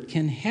word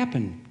can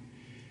happen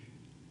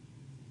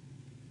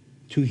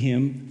to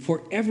him,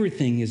 for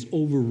everything is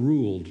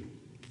overruled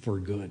for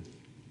good.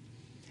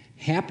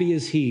 Happy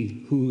is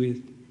he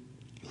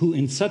who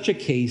in such a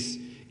case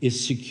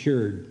is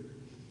secured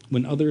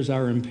when others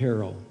are in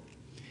peril.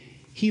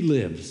 He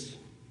lives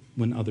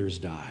when others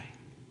die.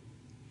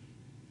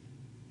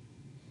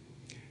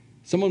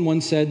 Someone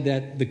once said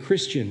that the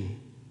Christian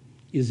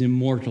is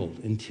immortal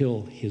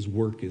until his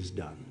work is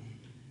done.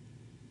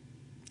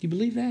 Do you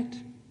believe that?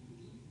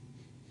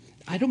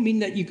 I don't mean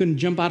that you can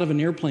jump out of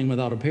an airplane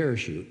without a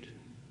parachute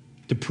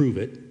to prove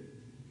it.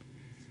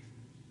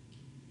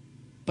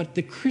 But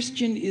the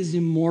Christian is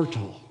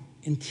immortal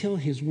until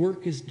his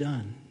work is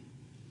done.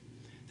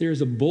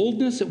 There's a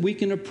boldness that we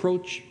can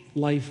approach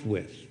life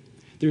with.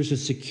 There's a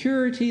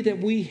security that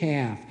we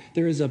have.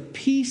 There is a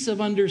peace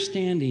of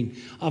understanding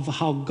of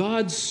how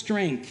God's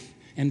strength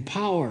and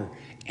power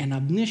and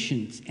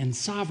omniscience and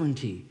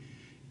sovereignty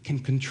can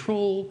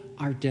control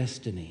our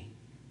destiny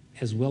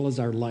as well as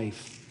our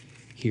life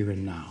here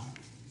and now.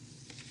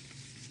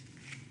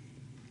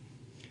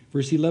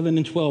 Verse 11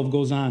 and 12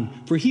 goes on,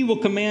 "For he will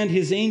command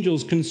his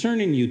angels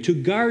concerning you to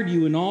guard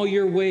you in all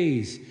your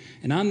ways,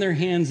 and on their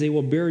hands they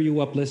will bear you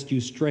up lest you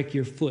strike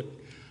your foot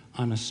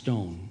on a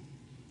stone."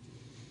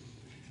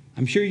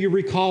 I'm sure you're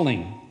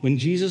recalling when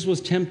Jesus was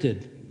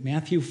tempted,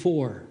 Matthew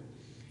 4.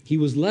 He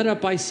was led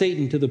up by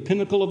Satan to the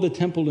pinnacle of the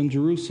temple in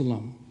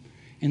Jerusalem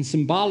and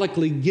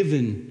symbolically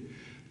given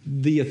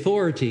the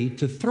authority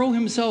to throw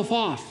himself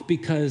off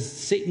because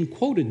Satan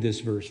quoted this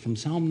verse from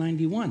Psalm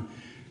 91.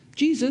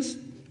 Jesus,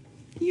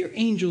 your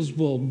angels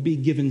will be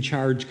given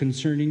charge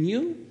concerning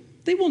you.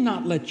 They will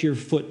not let your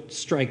foot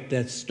strike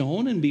that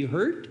stone and be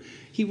hurt.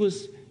 He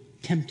was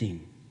tempting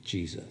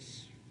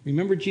Jesus.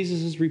 Remember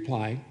Jesus'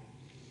 reply,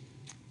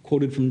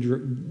 quoted from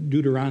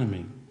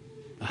Deuteronomy.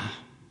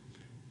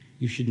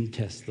 You shouldn't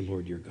test the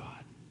Lord your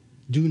God.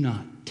 Do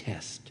not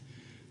test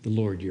the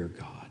Lord your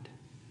God.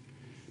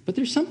 But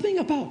there's something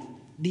about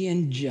the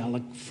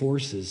angelic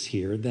forces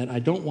here that I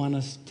don't want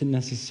us to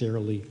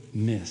necessarily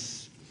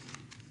miss.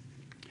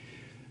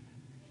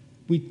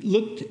 We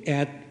looked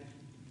at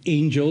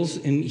angels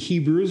in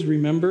Hebrews.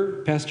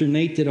 Remember, Pastor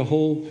Nate did a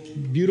whole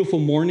beautiful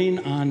morning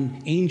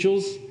on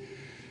angels.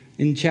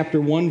 In chapter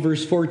 1,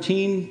 verse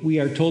 14, we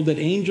are told that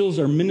angels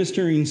are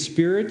ministering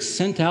spirits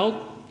sent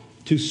out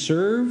to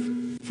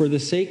serve for the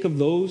sake of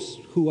those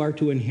who are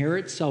to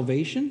inherit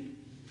salvation.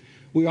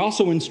 We're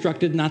also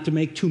instructed not to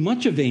make too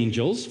much of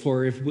angels,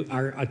 for if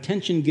our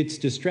attention gets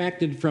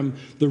distracted from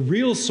the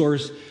real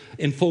source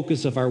and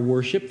focus of our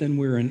worship, then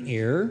we're in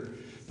error.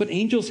 But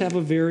angels have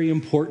a very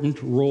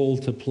important role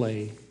to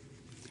play.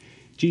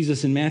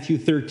 Jesus in Matthew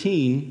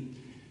 13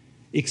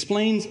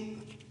 explains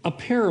a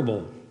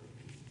parable,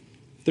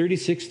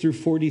 36 through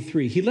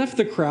 43. He left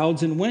the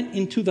crowds and went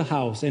into the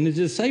house, and his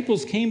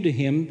disciples came to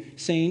him,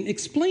 saying,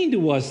 "Explain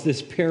to us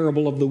this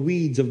parable of the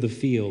weeds of the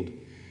field."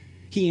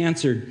 He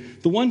answered,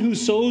 "The one who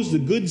sows the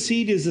good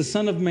seed is the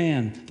Son of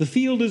Man. The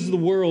field is the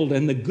world,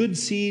 and the good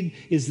seed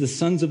is the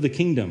sons of the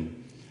kingdom.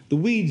 The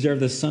weeds are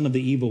the son of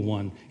the evil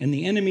one, and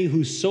the enemy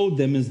who sowed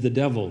them is the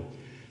devil.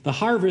 The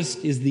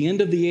harvest is the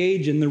end of the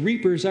age, and the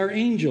reapers are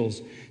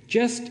angels.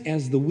 Just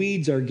as the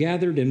weeds are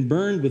gathered and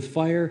burned with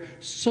fire,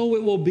 so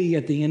it will be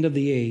at the end of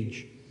the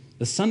age.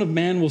 The Son of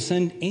Man will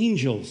send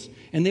angels,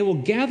 and they will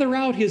gather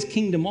out his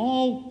kingdom,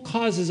 all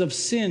causes of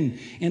sin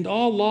and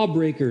all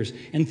lawbreakers,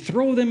 and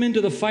throw them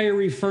into the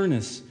fiery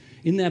furnace.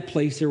 In that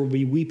place there will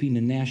be weeping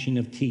and gnashing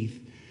of teeth.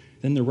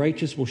 Then the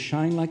righteous will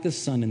shine like the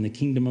sun in the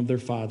kingdom of their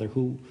Father.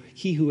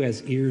 He who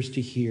has ears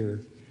to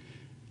hear,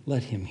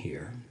 let him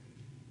hear."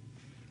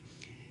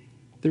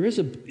 There is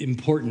an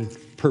important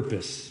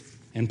purpose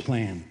and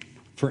plan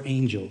for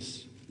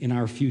angels in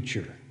our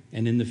future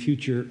and in the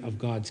future of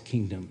God's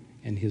kingdom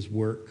and his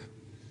work.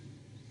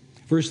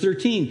 Verse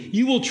 13,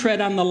 "You will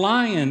tread on the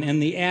lion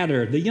and the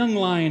adder, the young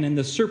lion and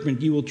the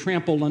serpent you will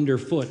trample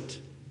underfoot."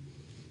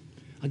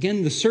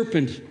 Again, the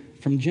serpent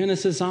from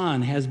Genesis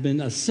on has been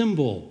a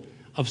symbol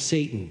of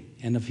Satan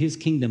and of his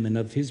kingdom and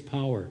of his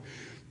power.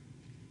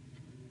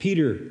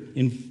 Peter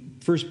in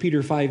 1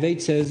 Peter 5:8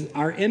 says,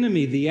 "Our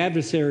enemy, the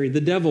adversary, the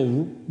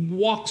devil,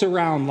 walks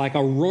around like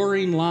a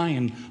roaring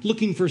lion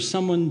looking for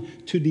someone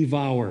to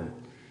devour."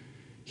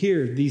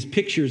 Here, these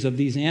pictures of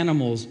these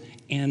animals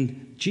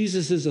and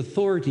Jesus'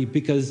 authority,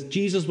 because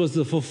Jesus was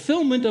the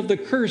fulfillment of the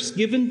curse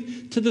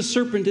given to the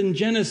serpent in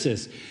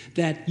Genesis,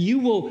 that you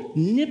will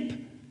nip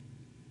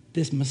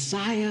this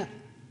Messiah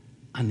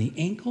on the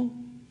ankle,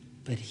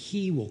 that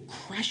he will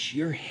crush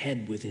your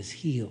head with his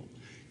heel.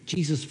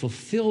 Jesus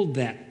fulfilled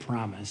that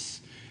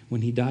promise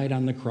when he died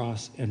on the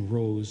cross and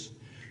rose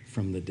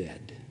from the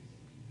dead.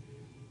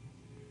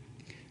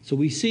 So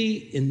we see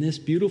in this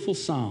beautiful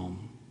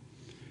psalm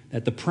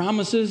that the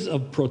promises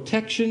of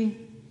protection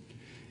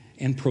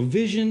and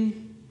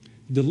provision,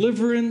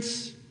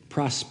 deliverance,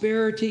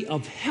 prosperity,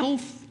 of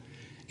health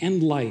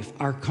and life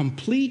are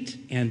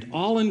complete and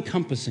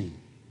all-encompassing.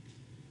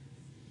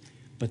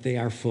 But they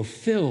are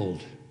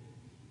fulfilled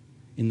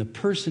in the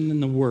person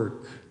and the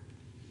work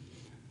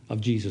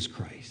of Jesus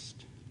Christ.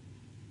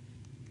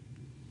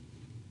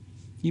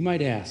 You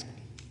might ask,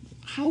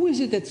 how is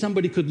it that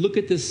somebody could look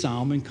at this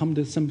psalm and come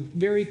to some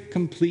very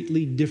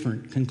completely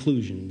different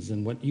conclusions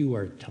than what you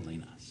are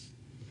telling us?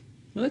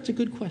 Well, that's a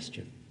good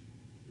question.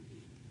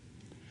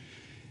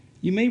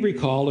 You may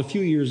recall a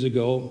few years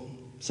ago,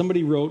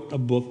 somebody wrote a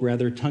book,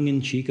 rather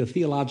tongue-in-cheek, a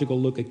theological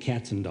look at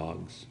cats and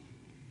dogs.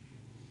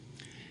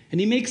 And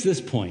he makes this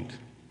point.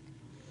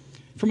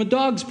 From a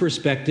dog's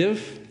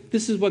perspective,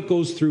 this is what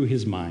goes through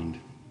his mind.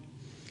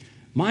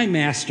 My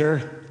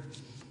master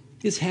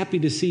is happy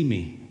to see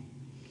me.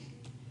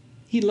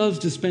 He loves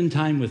to spend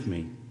time with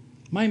me.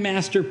 My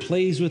master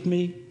plays with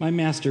me. My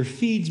master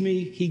feeds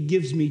me. He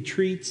gives me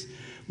treats.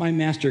 My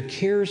master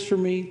cares for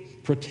me,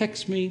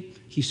 protects me.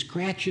 He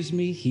scratches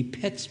me. He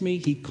pets me.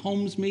 He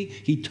combs me.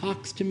 He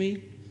talks to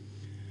me.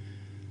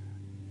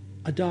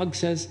 A dog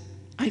says,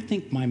 I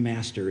think my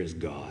master is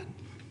God.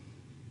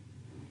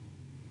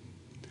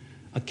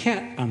 A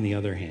cat, on the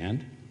other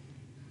hand,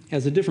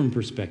 has a different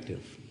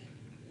perspective.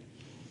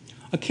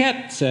 A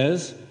cat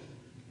says,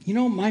 you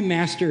know, my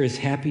master is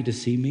happy to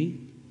see me.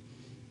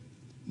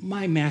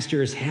 My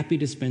master is happy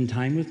to spend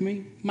time with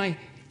me. My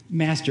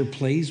master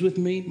plays with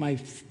me. My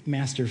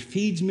master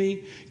feeds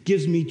me,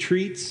 gives me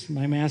treats.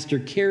 My master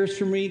cares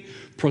for me,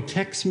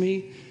 protects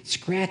me,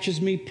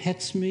 scratches me,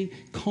 pets me,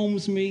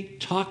 combs me,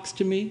 talks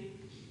to me.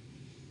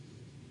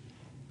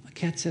 A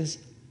cat says,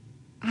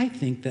 I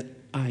think that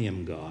I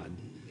am God.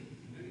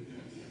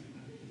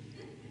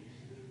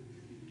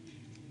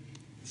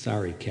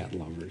 Sorry, cat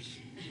lovers.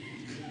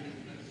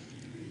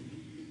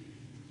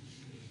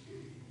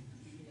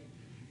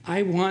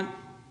 I want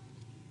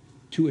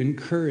to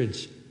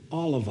encourage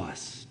all of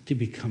us to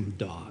become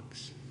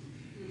dogs.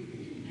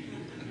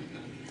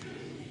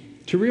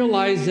 To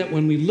realize that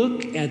when we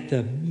look at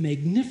the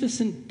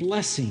magnificent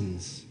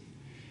blessings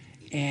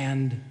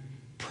and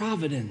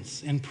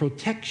providence and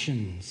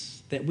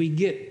protections that we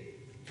get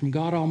from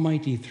God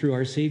Almighty through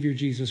our Savior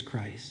Jesus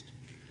Christ,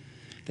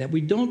 that we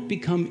don't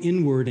become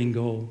inward and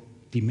go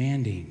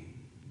demanding,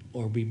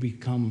 or we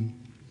become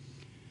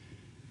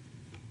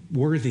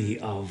worthy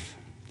of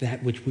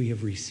that which we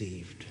have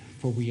received,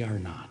 for we are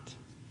not.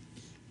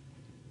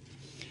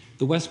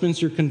 The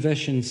Westminster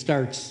Confession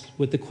starts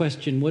with the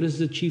question, what is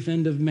the chief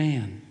end of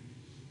man?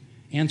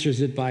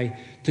 Answers it by,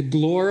 to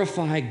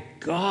glorify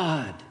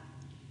God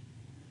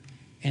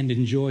and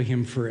enjoy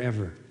him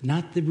forever,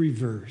 not the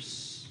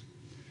reverse.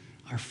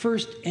 Our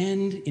first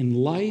end in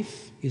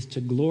life is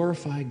to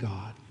glorify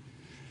God.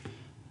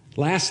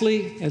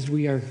 Lastly, as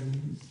we are,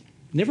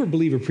 never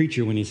believe a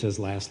preacher when he says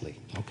lastly,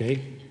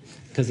 okay?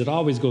 Because it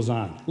always goes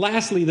on.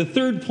 Lastly, the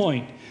third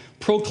point,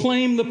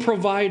 proclaim the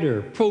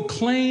provider.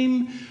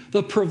 Proclaim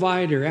the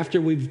provider. After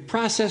we've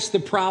processed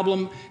the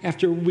problem,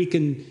 after we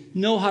can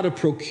know how to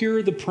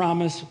procure the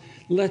promise,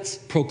 let's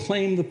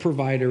proclaim the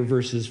provider,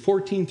 verses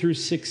 14 through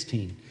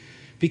 16.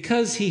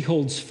 Because he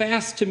holds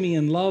fast to me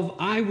in love,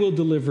 I will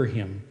deliver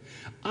him.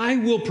 I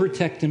will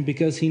protect him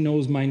because he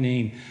knows my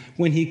name.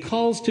 When he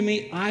calls to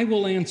me, I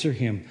will answer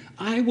him.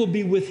 I will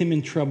be with him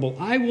in trouble.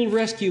 I will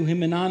rescue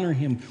him and honor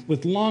him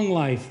with long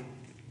life.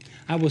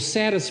 I will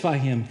satisfy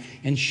him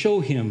and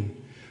show him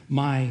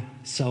my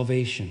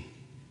salvation.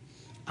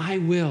 I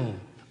will.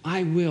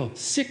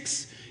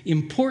 6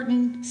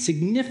 important,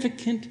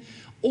 significant,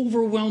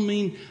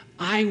 overwhelming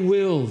I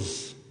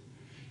wills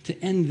to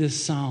end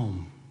this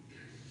psalm.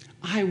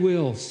 I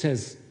will,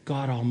 says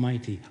God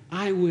Almighty.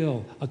 I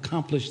will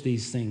accomplish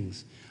these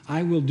things.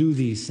 I will do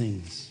these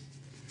things.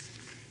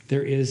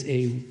 There is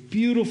a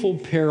beautiful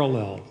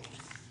parallel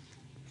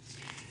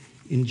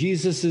in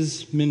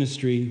Jesus'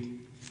 ministry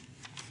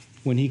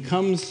when he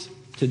comes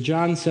to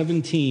John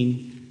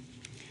 17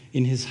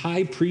 in his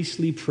high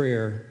priestly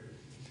prayer.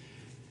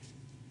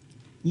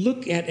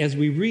 Look at, as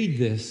we read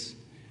this,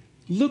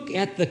 look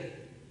at the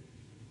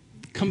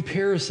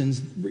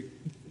comparisons.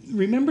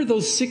 Remember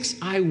those 6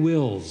 I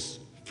wills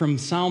from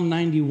Psalm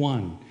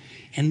 91,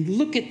 and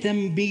look at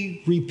them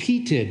be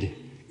repeated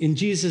in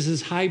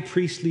Jesus' high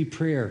priestly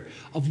prayer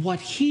of what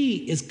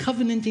he is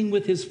covenanting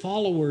with his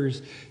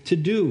followers to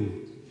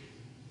do.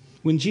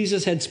 When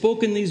Jesus had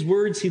spoken these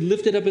words, he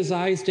lifted up his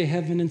eyes to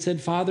heaven and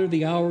said, Father,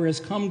 the hour has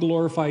come,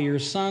 glorify your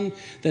Son,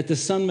 that the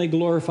Son may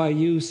glorify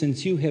you,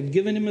 since you have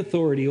given him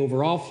authority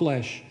over all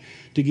flesh,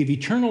 to give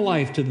eternal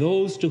life to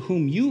those to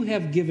whom you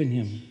have given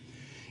him.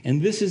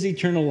 And this is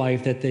eternal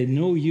life, that they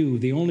know you,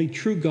 the only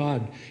true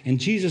God, and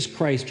Jesus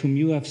Christ, whom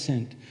you have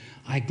sent.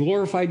 I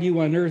glorified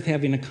you on earth,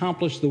 having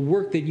accomplished the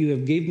work that you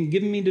have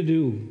given me to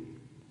do.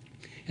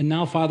 And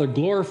now, Father,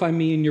 glorify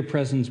me in your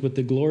presence with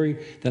the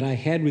glory that I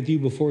had with you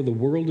before the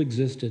world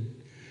existed.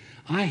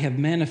 I have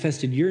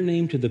manifested your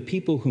name to the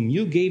people whom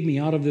you gave me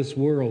out of this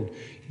world.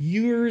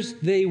 Yours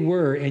they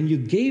were, and you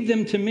gave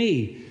them to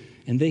me,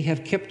 and they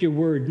have kept your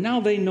word. Now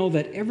they know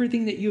that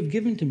everything that you have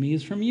given to me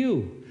is from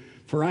you.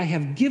 For I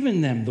have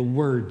given them the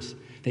words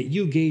that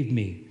you gave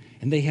me,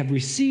 and they have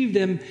received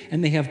them,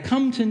 and they have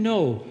come to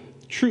know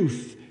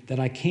truth that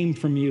I came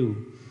from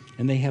you,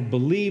 and they have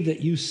believed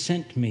that you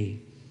sent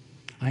me.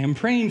 I am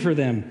praying for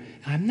them.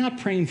 I'm not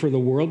praying for the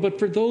world, but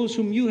for those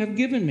whom you have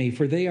given me,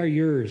 for they are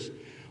yours.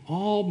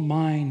 All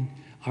mine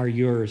are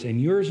yours, and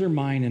yours are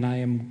mine, and I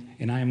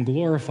am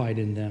glorified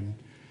in them.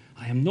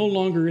 I am no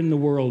longer in the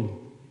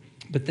world,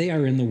 but they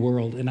are in the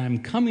world, and I am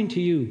coming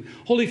to you.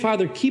 Holy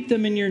Father, keep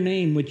them in your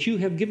name, which you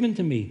have given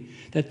to me,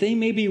 that they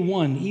may be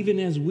one, even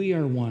as we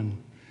are one.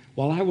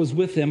 While I was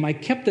with them, I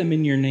kept them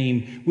in your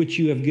name, which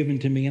you have given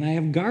to me, and I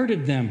have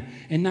guarded them,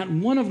 and not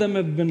one of them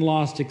have been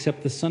lost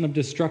except the son of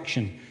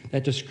destruction,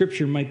 that the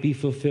scripture might be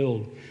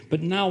fulfilled.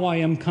 But now I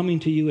am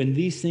coming to you, and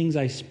these things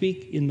I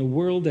speak in the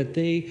world, that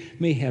they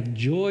may have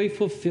joy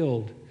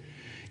fulfilled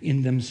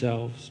in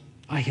themselves.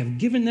 I have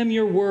given them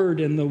your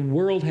word, and the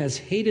world has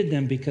hated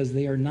them because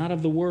they are not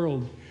of the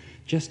world,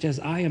 just as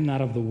I am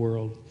not of the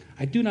world.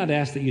 I do not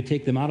ask that you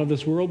take them out of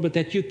this world, but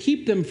that you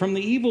keep them from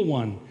the evil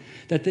one,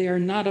 that they are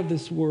not of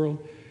this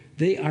world.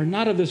 They are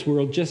not of this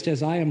world, just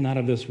as I am not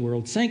of this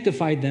world.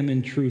 Sanctify them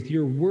in truth.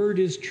 Your word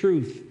is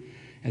truth.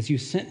 As you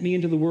sent me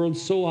into the world,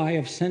 so I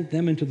have sent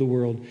them into the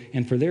world.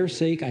 And for their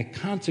sake I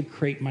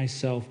consecrate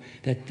myself,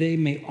 that they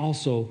may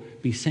also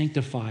be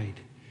sanctified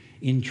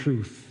in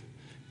truth.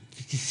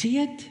 Did you see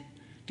it?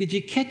 Did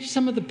you catch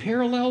some of the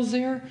parallels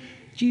there?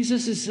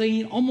 Jesus is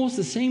saying almost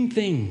the same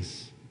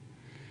things.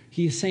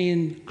 He is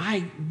saying,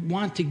 I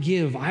want to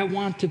give, I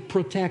want to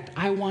protect,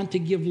 I want to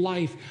give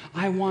life,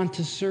 I want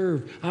to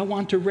serve, I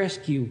want to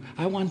rescue,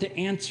 I want to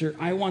answer,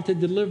 I want to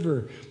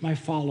deliver my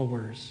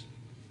followers.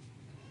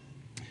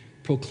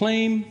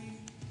 Proclaim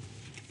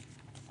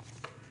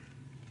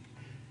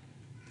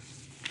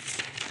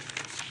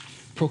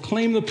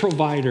the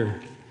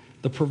provider.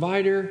 The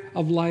provider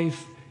of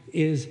life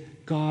is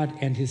God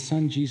and his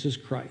Son, Jesus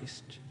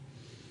Christ.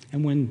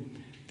 And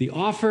when the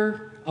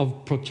offer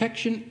of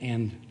protection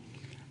and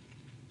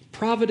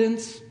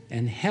providence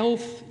and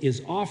health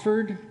is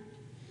offered,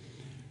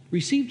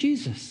 receive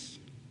Jesus.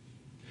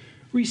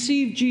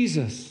 Receive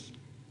Jesus.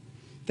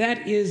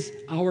 That is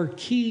our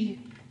key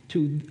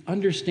to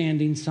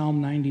understanding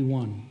Psalm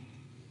 91.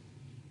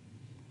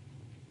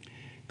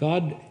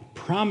 God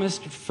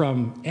promised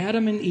from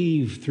Adam and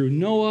Eve through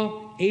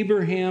Noah,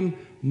 Abraham,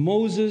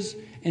 Moses,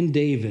 and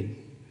David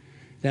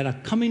that a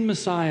coming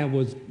Messiah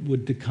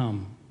would to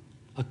come,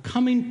 a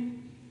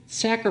coming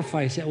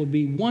sacrifice that would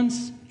be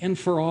once and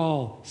for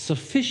all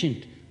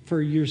sufficient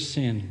for your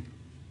sin.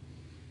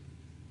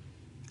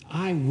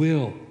 I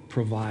will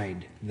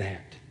provide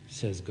that,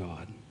 says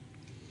God.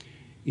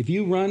 If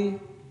you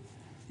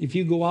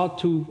go out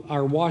to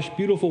our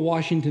beautiful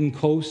Washington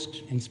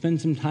coast and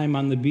spend some time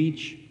on the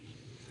beach,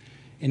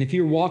 and if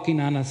you're walking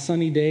on a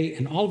sunny day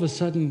and all of a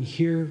sudden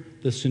hear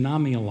the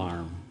tsunami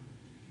alarm,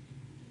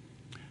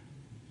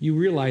 you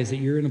realize that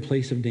you're in a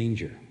place of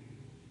danger.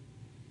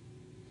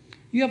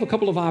 You have a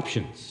couple of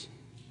options.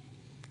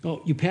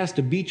 Oh, you passed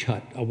a beach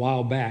hut a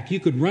while back. You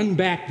could run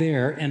back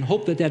there and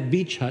hope that that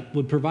beach hut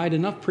would provide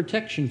enough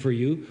protection for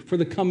you for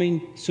the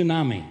coming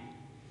tsunami.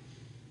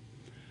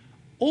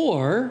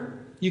 Or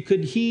you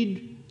could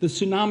heed the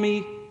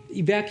tsunami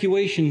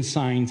evacuation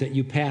signs that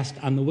you passed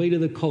on the way to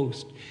the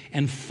coast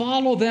and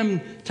follow them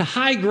to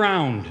high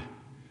ground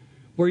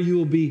where you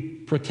will be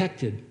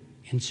protected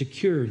and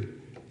secured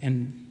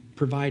and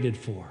provided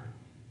for.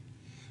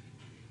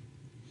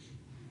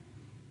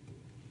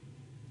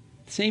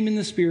 Same in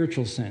the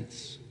spiritual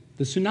sense.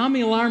 The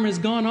tsunami alarm has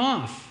gone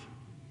off.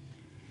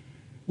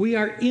 We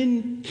are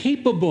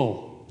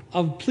incapable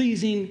of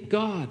pleasing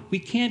God. We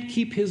can't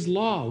keep his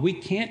law. We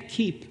can't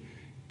keep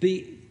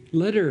the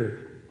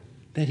letter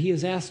that he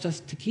has asked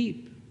us to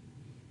keep.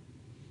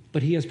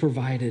 But he has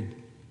provided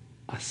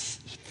a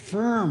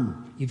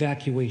firm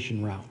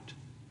evacuation route.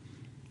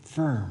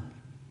 Firm.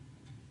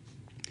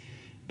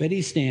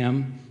 Betty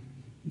Stam,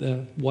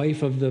 the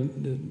wife of the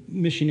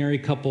missionary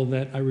couple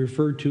that I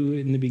referred to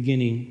in the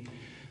beginning,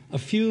 a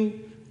few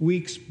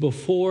weeks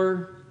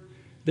before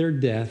their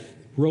death,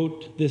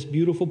 wrote this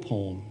beautiful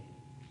poem.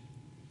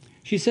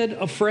 She said,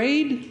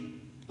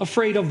 afraid?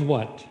 Afraid of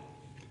what?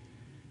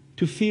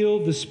 To feel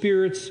the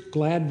Spirit's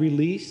glad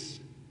release?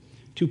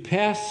 To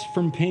pass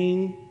from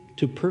pain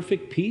to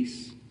perfect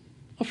peace?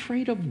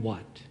 Afraid of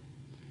what?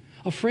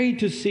 Afraid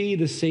to see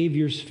the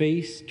Savior's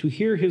face, to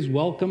hear his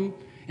welcome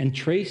and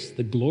trace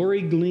the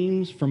glory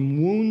gleams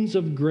from wounds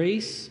of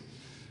grace?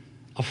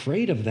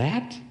 Afraid of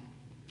that?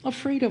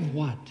 Afraid of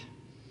what?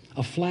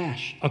 A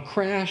flash, a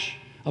crash,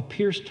 a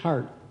pierced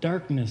heart,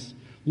 darkness,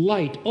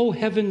 light, oh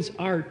heaven's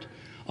art,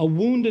 a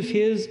wound of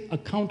his, a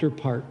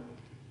counterpart.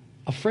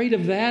 Afraid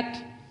of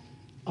that?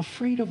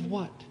 Afraid of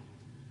what?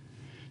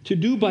 To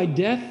do by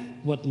death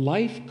what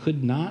life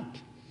could not,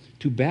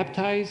 to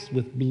baptize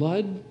with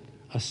blood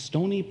a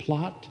stony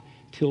plot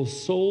till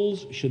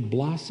souls should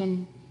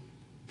blossom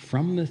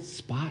from the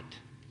spot,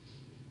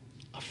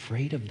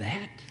 afraid of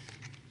that?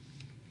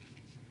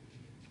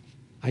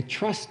 I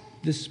trust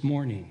this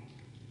morning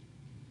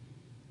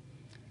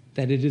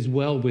that it is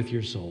well with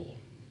your soul.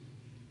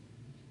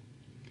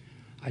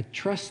 I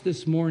trust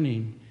this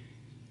morning,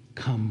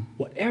 come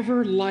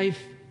whatever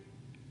life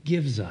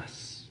gives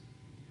us,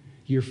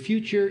 your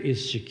future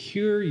is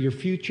secure, your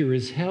future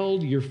is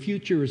held, your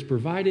future is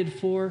provided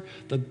for.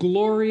 The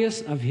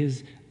glorious of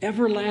his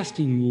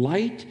everlasting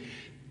light,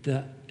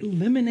 the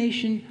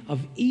elimination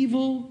of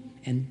evil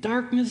and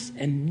darkness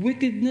and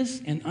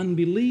wickedness and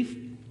unbelief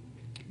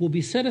will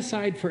be set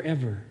aside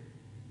forever.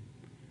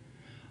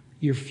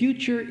 Your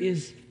future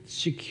is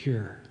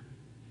secure.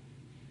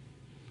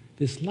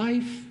 This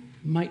life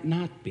might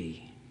not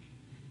be,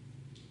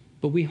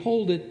 but we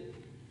hold it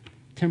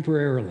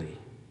temporarily.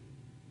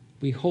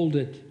 We hold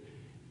it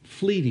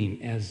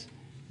fleeting, as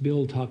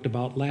Bill talked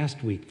about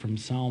last week from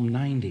Psalm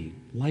 90.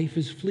 Life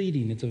is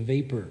fleeting. It's a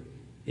vapor.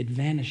 It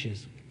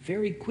vanishes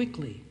very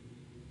quickly.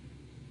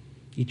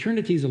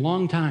 Eternity is a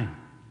long time.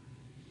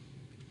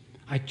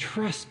 I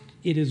trust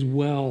it is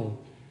well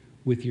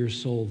with your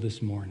soul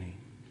this morning.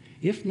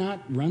 If not,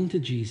 run to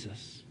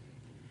Jesus.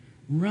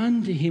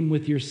 Run to him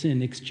with your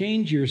sin.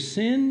 Exchange your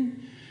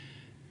sin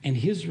and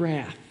his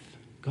wrath,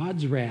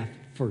 God's wrath,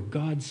 for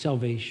God's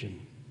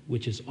salvation,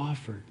 which is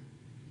offered.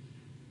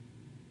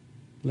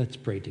 Let's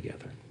pray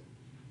together.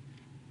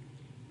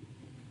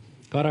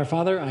 God our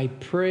Father, I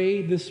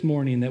pray this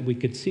morning that we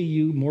could see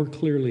you more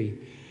clearly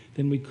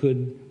than we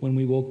could when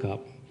we woke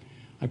up.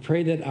 I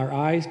pray that our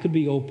eyes could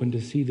be open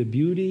to see the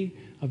beauty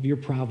of your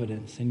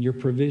providence and your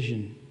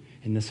provision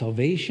and the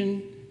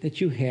salvation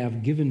that you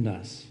have given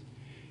us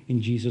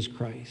in Jesus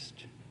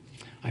Christ.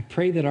 I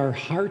pray that our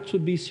hearts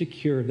would be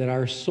secure, that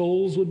our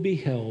souls would be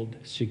held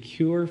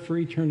secure for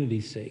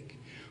eternity's sake,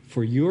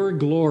 for your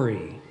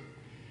glory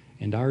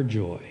and our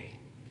joy.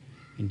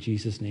 In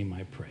Jesus' name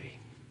I pray.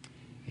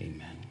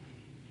 Amen.